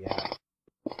actually gonna be at.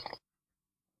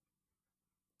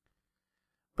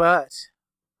 But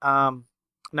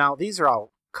now these are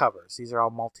all covers. These are all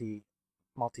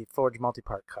multi-forge,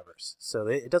 multi-part covers. So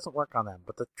it doesn't work on them.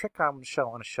 But the trick I want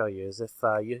to show you is if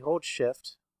you hold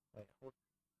Shift,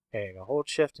 there you go, hold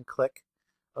Shift and click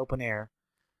Open Air,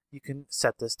 you can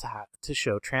set this to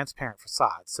show transparent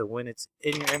facades. So when it's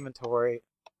in your inventory,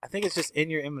 I think it's just in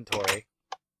your inventory,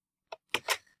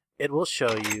 it will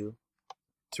show you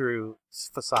through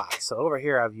facades. So over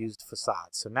here I've used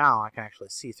facades. So now I can actually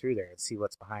see through there and see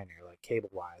what's behind there, like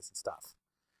cable-wise and stuff.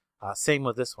 Same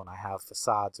with this one. I have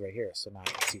facades right here, so now I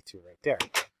can see through right there.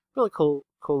 Really cool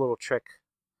little trick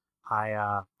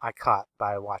I caught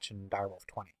by watching Direwolf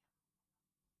 20.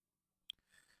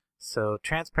 So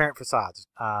transparent facades,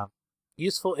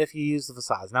 useful if you use the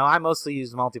facades. Now I mostly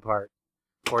use multi-part,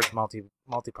 forged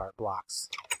multi-part blocks,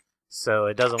 so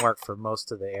it doesn't work for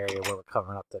most of the area where we're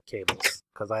covering up the cables,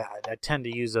 because I tend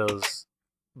to use those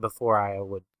before I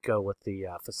would go with the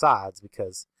facades,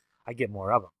 because I get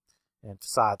more of them, and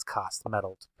facades cost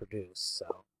metal to produce.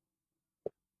 So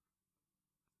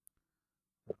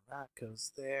that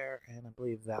goes there, and I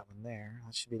believe that one there.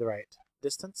 That should be the right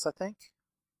distance, I think.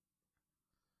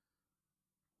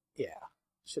 Yeah,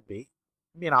 should be.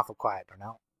 I'm being awful quiet right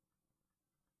now.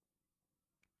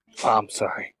 I'm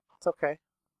sorry. It's okay.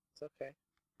 It's okay.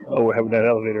 Oh, we're having an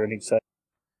elevator on each side.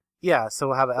 Yeah, so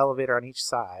we'll have an elevator on each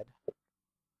side.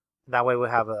 That way we'll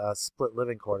have a split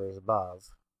living quarters above.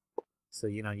 So,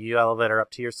 you know, you elevator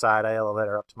up to your side, I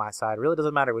elevator up to my side. It really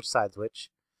doesn't matter which side's which.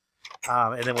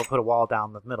 And then we'll put a wall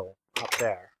down the middle, up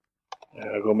there. Yeah,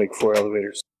 I'll go make 4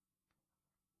 elevators.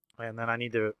 And then I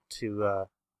need to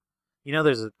you know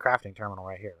there's a crafting terminal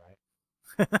right here,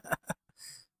 right?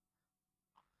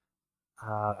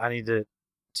 I need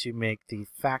to make the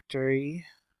factory,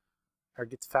 or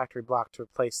get the factory block to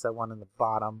replace that one in the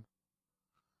bottom,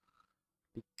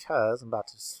 because I'm about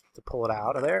to pull it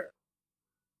out of there.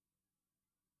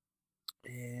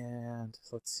 And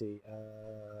let's see,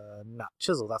 not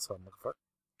chisel, that's what I'm looking for.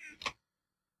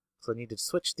 So I need to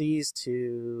switch these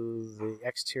to the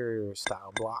exterior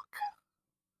style block.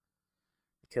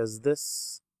 Because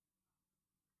this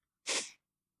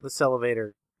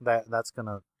elevator, that's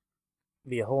gonna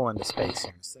be a hole into space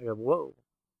here. So, whoa.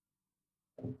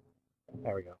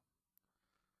 There we go.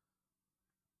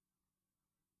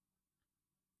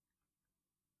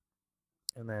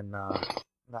 And then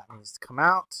that needs to come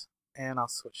out. And I'll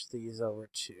switch these over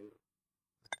to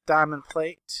the diamond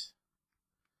plate.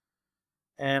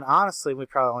 And honestly, we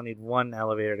probably only need one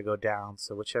elevator to go down.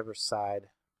 So whichever side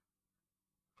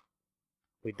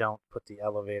we don't put the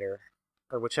elevator,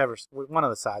 or whichever one of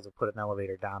the sides will put an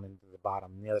elevator down into the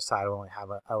bottom. And the other side will only have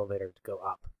an elevator to go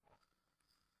up.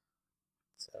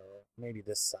 So maybe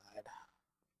this side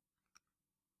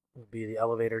will be the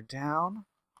elevator down.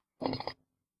 Okay,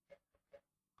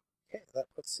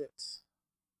 that puts it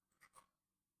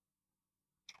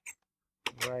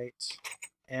right.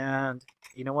 And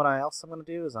you know what else I'm going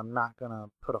to do is I'm not going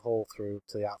to put a hole through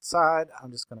to the outside.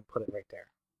 I'm just going to put it right there.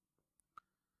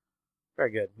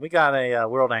 Very good. We got a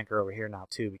world anchor over here now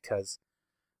too, because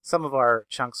some of our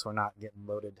chunks were not getting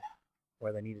loaded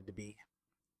where they needed to be.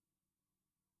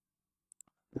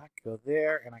 That can go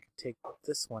there, and I can take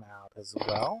this one out as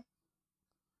well.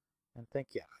 And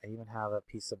yeah, I even have a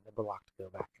piece of the block to go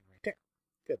back in right there.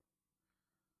 Good.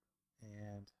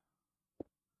 And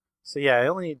so yeah, I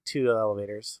only need two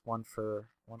elevators, one for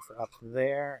up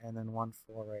there, and then one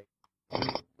for right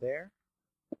there.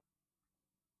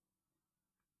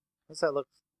 Does that look?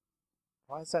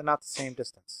 Why is that not the same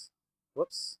distance?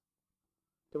 Whoops.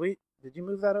 Did you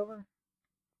move that over?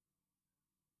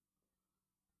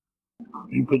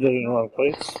 You put that in the wrong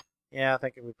place? Yeah, I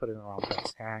think we put it in the wrong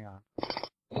place. Hang on.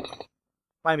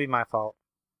 Might be my fault.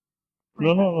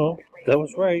 No. That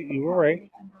was right. You were right.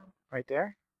 Right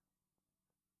there?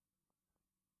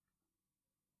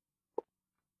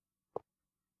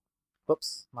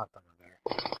 Whoops, not done there.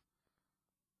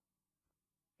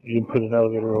 You didn't put an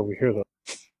elevator over here, though.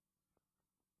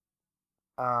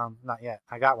 Not yet.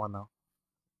 I got one, though.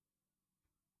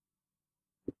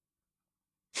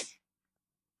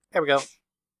 There we go.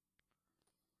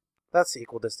 That's the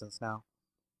equal distance now.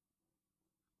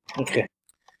 Okay.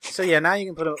 So yeah, now you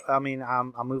can put I'll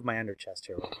move my ender chest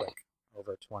here real quick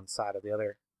over to one side or the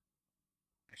other.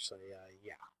 Actually,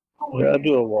 yeah. Yeah, I'll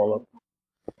do a wall up.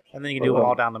 And then you can do a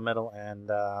wall down the middle and,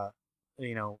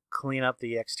 clean up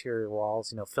the exterior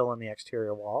walls, fill in the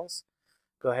exterior walls.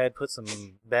 Go ahead, put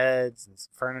some beds and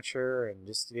some furniture and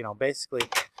just, basically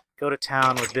go to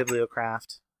town with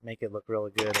Bibliocraft. Make it look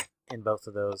really good in both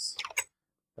of those.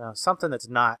 Something that's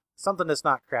not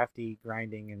crafty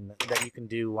grinding and that you can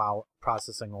do while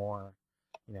processing ore,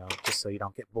 just so you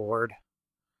don't get bored.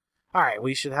 All right,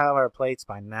 we should have our plates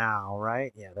by now,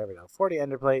 right? Yeah, there we go. 40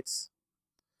 ender plates.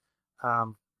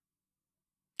 And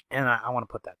I want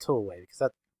to put that tool away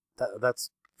because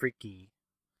that's freaky.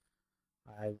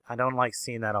 I don't like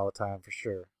seeing that all the time for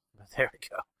sure. But there we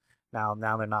go. Now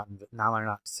they're not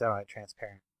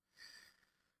semi-transparent.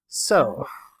 So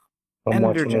I'm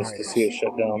watching this to see it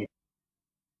shut down.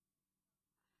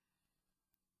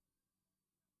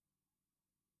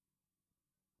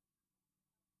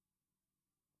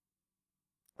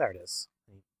 There it is.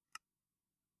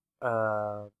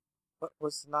 What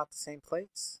was not the same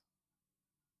plates?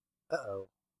 Uh-oh.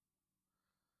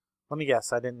 Let me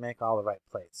guess, I didn't make all the right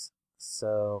plates.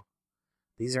 So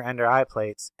these are ender eye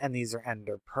plates, and these are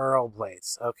ender pearl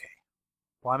plates. Okay.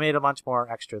 Well, I made a bunch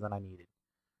more extra than I needed.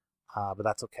 But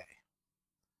that's okay.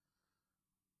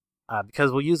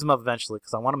 Because we'll use them up eventually,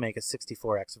 because I want to make a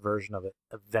 64x version of it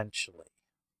eventually.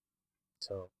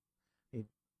 So,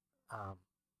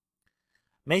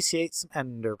 emaciate some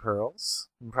ender pearls.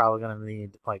 I'm probably going to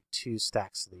need like 2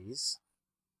 stacks of these.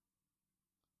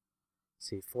 Let's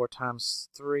see, 4 times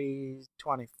 3,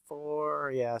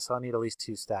 24. Yeah, so I need at least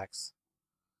 2 stacks.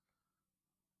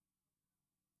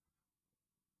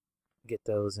 Get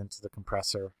those into the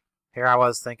compressor. Here I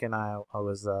was thinking I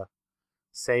was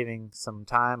saving some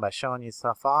time by showing you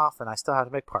stuff off, and I still have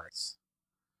to make parts.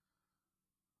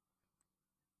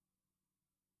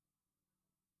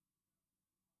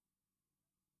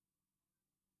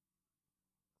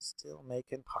 Still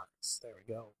making parts. There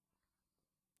we go.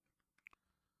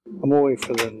 I'm gonna wait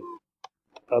for the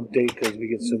update because we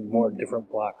get some more different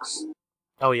blocks.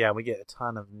 Oh yeah, we get a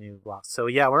ton of new blocks. So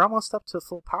yeah, we're almost up to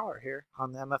full power here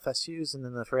on the MFSUs, and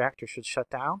then the reactor should shut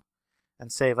down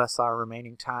and save us our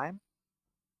remaining time.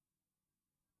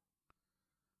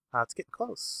 It's getting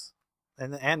close.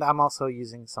 And I'm also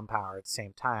using some power at the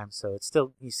same time, so it's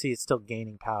still, you see it's still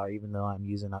gaining power even though I'm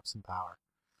using up some power.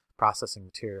 processing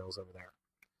materials over there.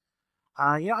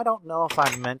 You know, I don't know if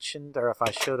I mentioned or if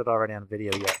I showed it already on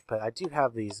video yet, but I do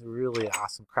have these really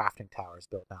awesome crafting towers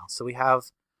built now. So we have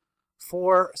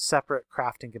 4 separate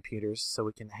crafting computers so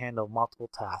we can handle multiple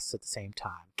tasks at the same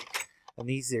time. And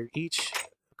these are each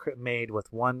made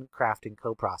with 1 crafting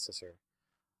coprocessor,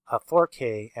 a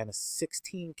 4K and a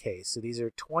 16K. So these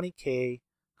are 20K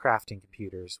crafting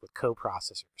computers with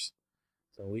coprocessors.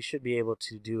 So we should be able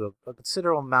to do a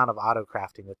considerable amount of auto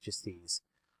crafting with just these.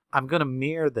 I'm going to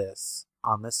mirror this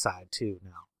on this side too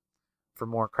now for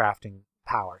more crafting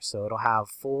power. So it'll have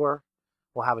we'll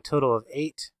have a total of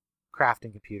 8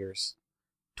 crafting computers,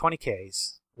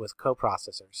 20Ks with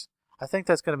coprocessors. I think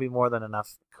that's going to be more than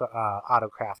enough auto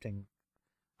crafting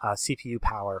CPU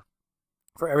power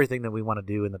for everything that we want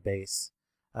to do in the base.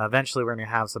 Eventually we're going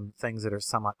to have some things that are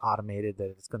somewhat automated that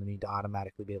it's going to need to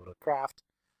automatically be able to craft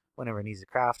whenever it needs to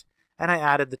craft. And I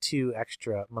added the 2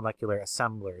 extra molecular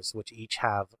assemblers, which each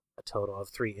have a total of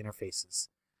 3 interfaces.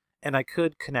 And I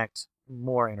could connect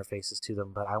more interfaces to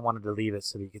them, but I wanted to leave it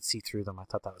so that you could see through them. I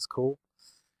thought that was cool.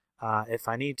 If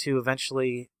I need to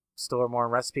eventually store more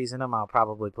recipes in them, I'll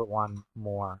probably put 1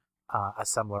 more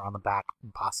assembler on the back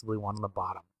and possibly 1 on the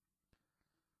bottom.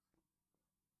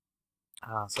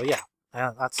 So yeah,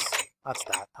 that's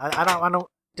that. I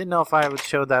didn't know if I would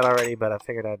show that already, but I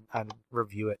figured I'd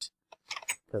review it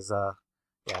because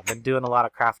yeah, I've been doing a lot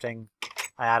of crafting.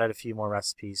 I added a few more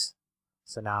recipes,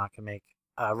 so now I can make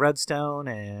redstone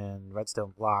and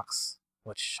redstone blocks,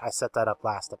 which I set that up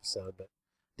last episode, but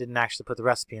didn't actually put the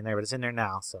recipe in there, but it's in there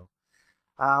now. So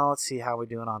let's see how we're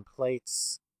doing on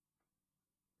plates.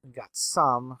 We got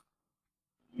some.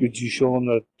 Did you show them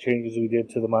the changes we did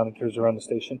to the monitors around the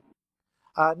station?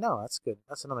 No, that's good.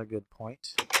 That's another good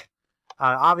point.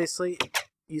 Obviously,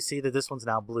 you see that this one's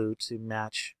now blue to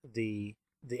match the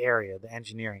area, the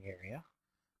engineering area,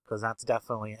 because that's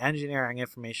definitely an engineering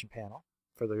information panel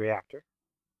for the reactor.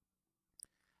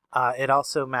 It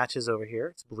also matches over here.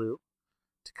 It's blue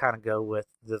to kind of go with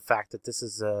the fact that this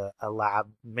is a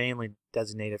lab mainly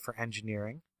designated for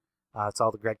engineering. It's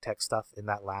all the GregTech stuff in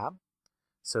that lab.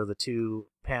 So the 2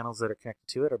 panels that are connected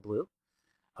to it are blue.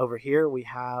 Over here we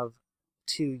have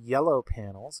 2 yellow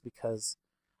panels because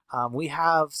we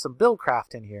have some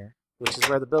buildcraft in here, which is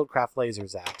where the buildcraft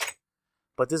laser's at.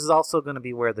 But this is also going to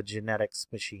be where the genetics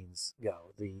machines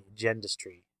go. The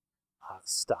gendistry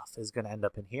stuff is going to end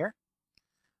up in here.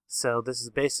 So this is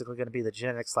basically going to be the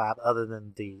genetics lab other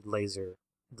than the laser,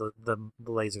 the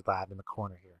laser lab in the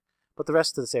corner here. But the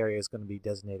rest of this area is going to be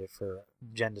designated for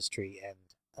gendistry and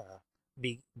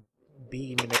bee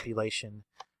manipulation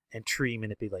and tree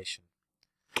manipulation.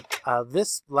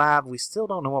 This lab, we still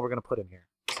don't know what we're going to put in here.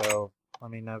 So, I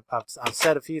mean, I've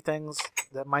said a few things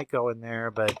that might go in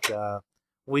there, but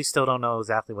we still don't know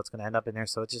exactly what's going to end up in there,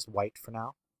 so it's just white for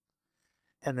now.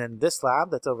 And then this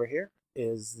lab that's over here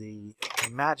is the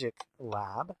magic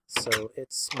lab, so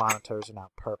its monitors are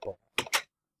now purple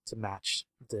to match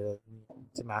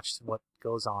what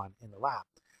goes on in the lab.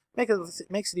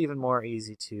 Makes it even more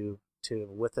easy to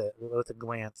with a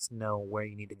glance know where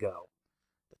you need to go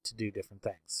to do different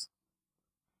things.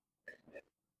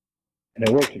 And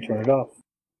it worked to turn it off.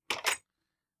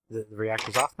 The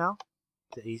reactor's off now.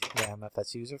 The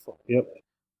MFSUs are full. Yep.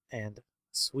 And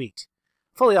sweet.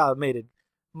 Fully automated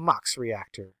MOX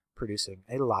reactor producing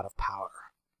a lot of power.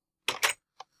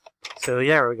 So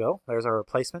yeah, there we go. There's our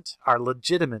replacement. Our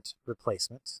legitimate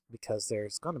replacement, because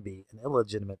there's going to be an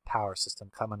illegitimate power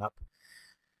system coming up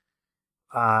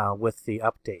with the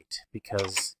update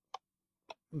because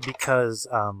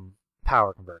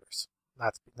power converters.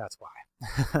 That's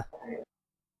why.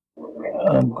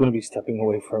 I'm going to be stepping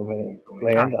away for a minute.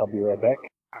 Land, I'll be right back.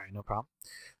 All right, no problem.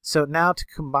 So now to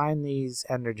combine these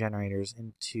ender generators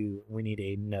into, we need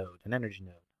a node, an energy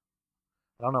node.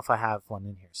 I don't know if I have one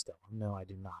in here still. No, I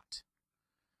do not.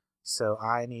 So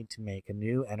I need to make a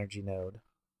new energy node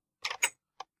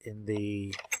in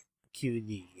the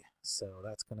QD. So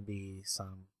that's going to be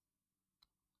some,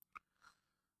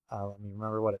 let me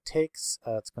remember what it takes.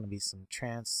 It's going to be some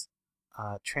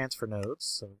transfer nodes.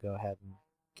 So we'll go ahead and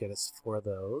get us 4 of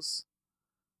those.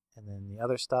 And then the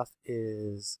other stuff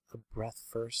is a breath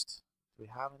first. Do we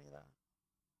have any of that?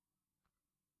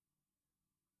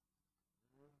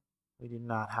 We do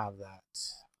not have that.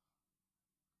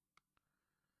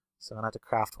 So I'm going to have to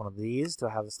craft one of these. Do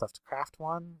I have the stuff to craft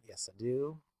one? Yes, I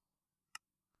do.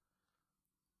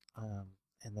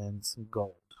 And then some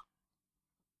gold.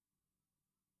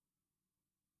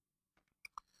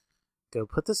 Go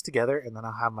put this together, and then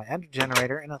I'll have my ender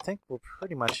generator, and I think we'll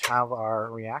pretty much have our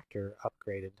reactor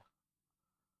upgraded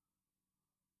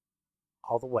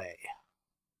all the way.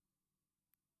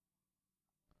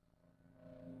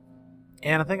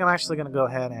 And I think I'm actually going to go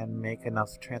ahead and make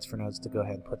enough transfer nodes to go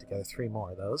ahead and put together 3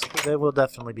 more of those, because they will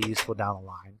definitely be useful down the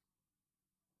line.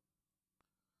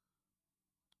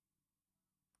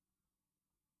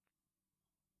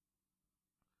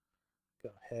 Go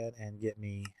ahead and get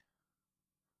me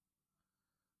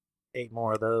 8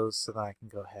 more of those so that I can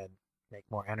go ahead and make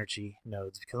more energy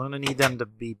nodes, because I'm going to need them to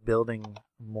be building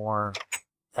more,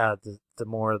 the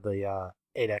more of the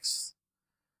 8x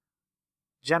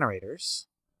generators,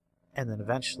 and then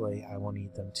eventually I will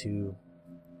need them to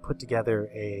put together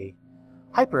a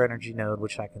hyper energy node,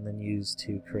 which I can then use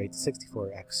to create the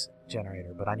 64x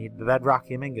generator. But I need the bedrock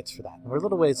ingots for that, and we're a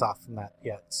little ways off from that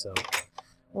yet, so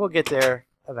we'll get there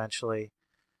eventually.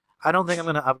 I don't think I'm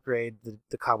going to upgrade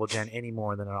the cobble gen any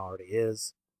more than it already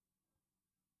is.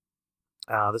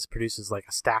 This produces like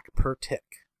a stack per tick.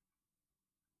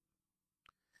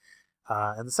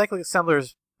 And the cyclic assembler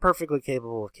is perfectly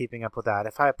capable of keeping up with that.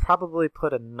 If I probably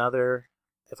put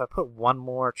if I put one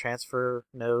more transfer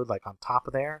node like on top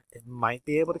of there, it might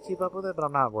be able to keep up with it, but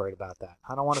I'm not worried about that.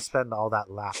 I don't want to spend all that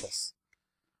lapis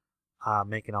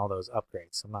making all those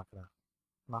upgrades, so I'm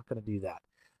not gonna do that.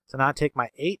 So now I take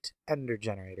my 8 ender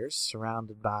generators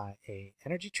surrounded by a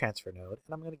energy transfer node,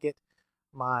 and I'm going to get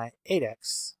my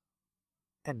 8x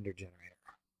ender generator.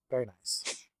 Very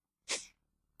nice.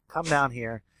 Come down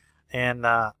here, and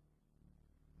I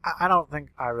don't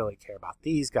think I really care about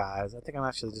these guys. I think I'm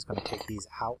actually just going to take these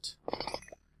out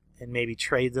and maybe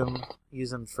trade them,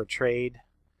 use them for trade,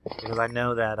 because I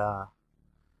know that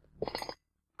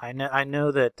I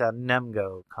know that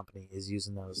Nemgo company is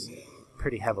using those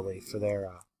pretty heavily for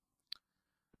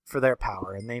their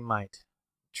power, and they might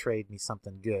trade me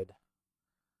something good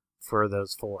for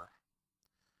those 4.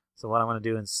 So what I'm going to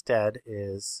do instead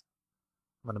is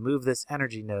I'm going to move this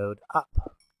energy node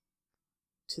up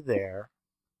to there,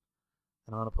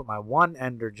 and I'm going to put my 1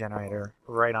 ender generator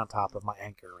right on top of my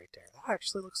anchor right there. That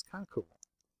actually looks kind of cool.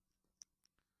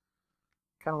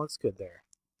 Kind of looks good there.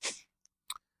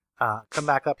 Come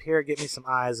back up here, get me some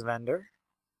eyes of ender.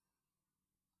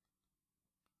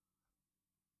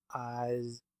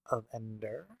 Eyes of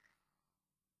ender.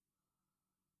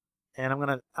 And I'm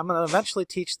gonna eventually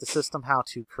teach the system how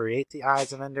to create the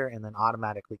eyes of ender and then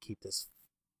automatically keep this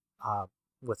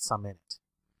with some in it.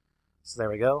 So there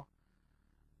we go.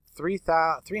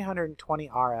 320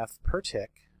 RF per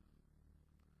tick,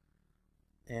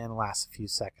 and lasts a few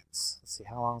seconds. Let's see,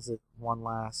 how long does it one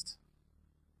last?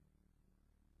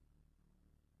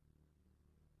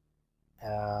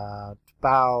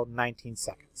 About 19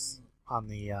 seconds on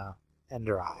the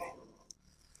ender eye.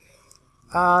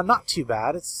 Not too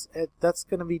bad. That's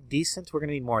going to be decent. We're going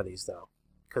to need more of these though,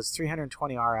 because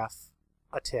 320 RF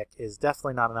a tick is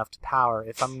definitely not enough to power.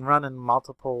 If I'm running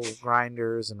multiple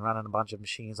grinders and running a bunch of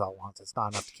machines all at once, it's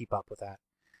not enough to keep up with that.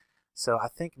 So I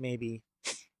think maybe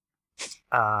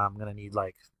I'm going to need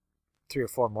like 3 or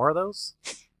 4 more of those.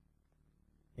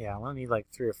 Yeah, I'm going to need like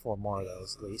 3 or 4 more of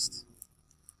those at least.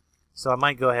 So I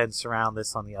might go ahead and surround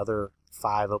this on the other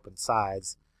 5 open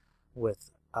sides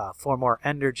with 4 more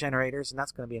ender generators, and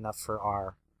that's going to be enough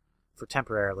for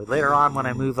temporarily. Later on, when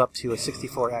I move up to a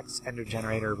 64x ender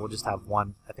generator, we'll just have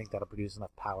 1. I think that'll produce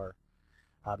enough power,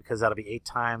 because that'll be 8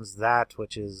 times that,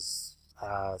 which is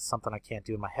something I can't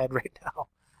do in my head right now.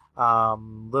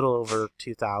 Little over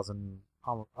 2,000,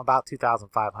 about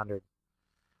 2,500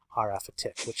 RF a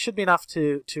tick, which should be enough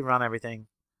to run everything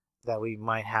that we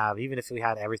might have, even if we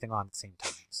had everything on at the same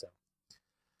time. So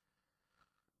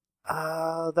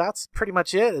that's pretty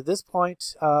much it at this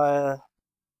point.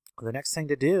 The next thing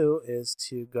to do is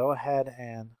to go ahead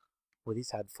and, well,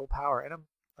 these had full power in them.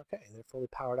 Okay, they're fully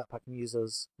powered up. I can use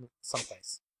those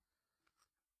someplace.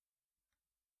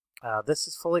 This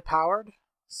is fully powered,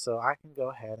 so I can go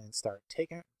ahead and start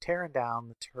tearing down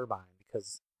the turbine,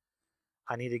 because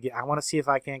I want to see if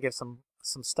I can't get some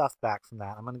stuff back from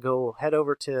that. I'm going to go head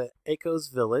over to Ako's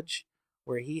village,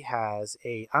 where he has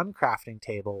a uncrafting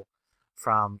table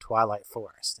from Twilight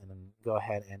Forest, and then go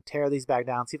ahead and tear these back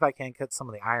down, see if I can cut some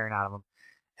of the iron out of them,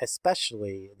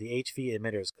 especially the HV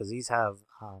emitters, because these have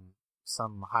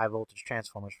some high voltage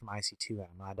transformers from IC2 in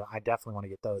them. I definitely want to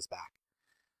get those back.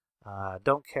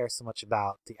 Don't care so much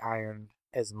about the iron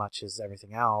as much as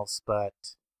everything else, but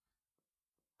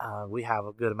we have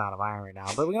a good amount of iron right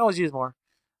now, but we can always use more.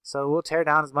 So we'll tear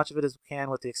down as much of it as we can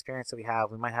with the experience that we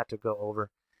have. We might have to go over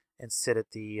and sit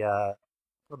at the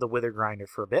wither grinder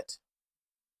for a bit.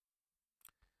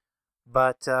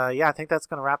 But yeah, I think that's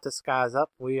going to wrap this guys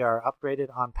up. We are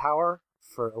upgraded on power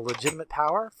for a legitimate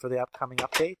power for the upcoming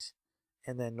update.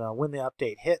 And then when the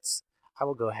update hits, I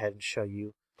will go ahead and show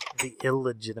you the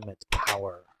illegitimate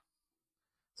power.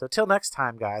 So till next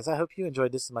time, guys, I hope you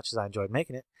enjoyed this as much as I enjoyed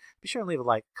making it. Be sure and leave a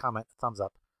like, comment, thumbs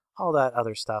up, all that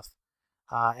other stuff.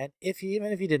 And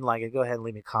even if you didn't like it, go ahead and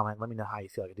leave me a comment. Let me know how you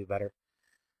feel I could do better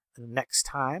next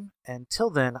time. Until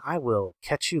then, I will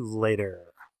catch you later.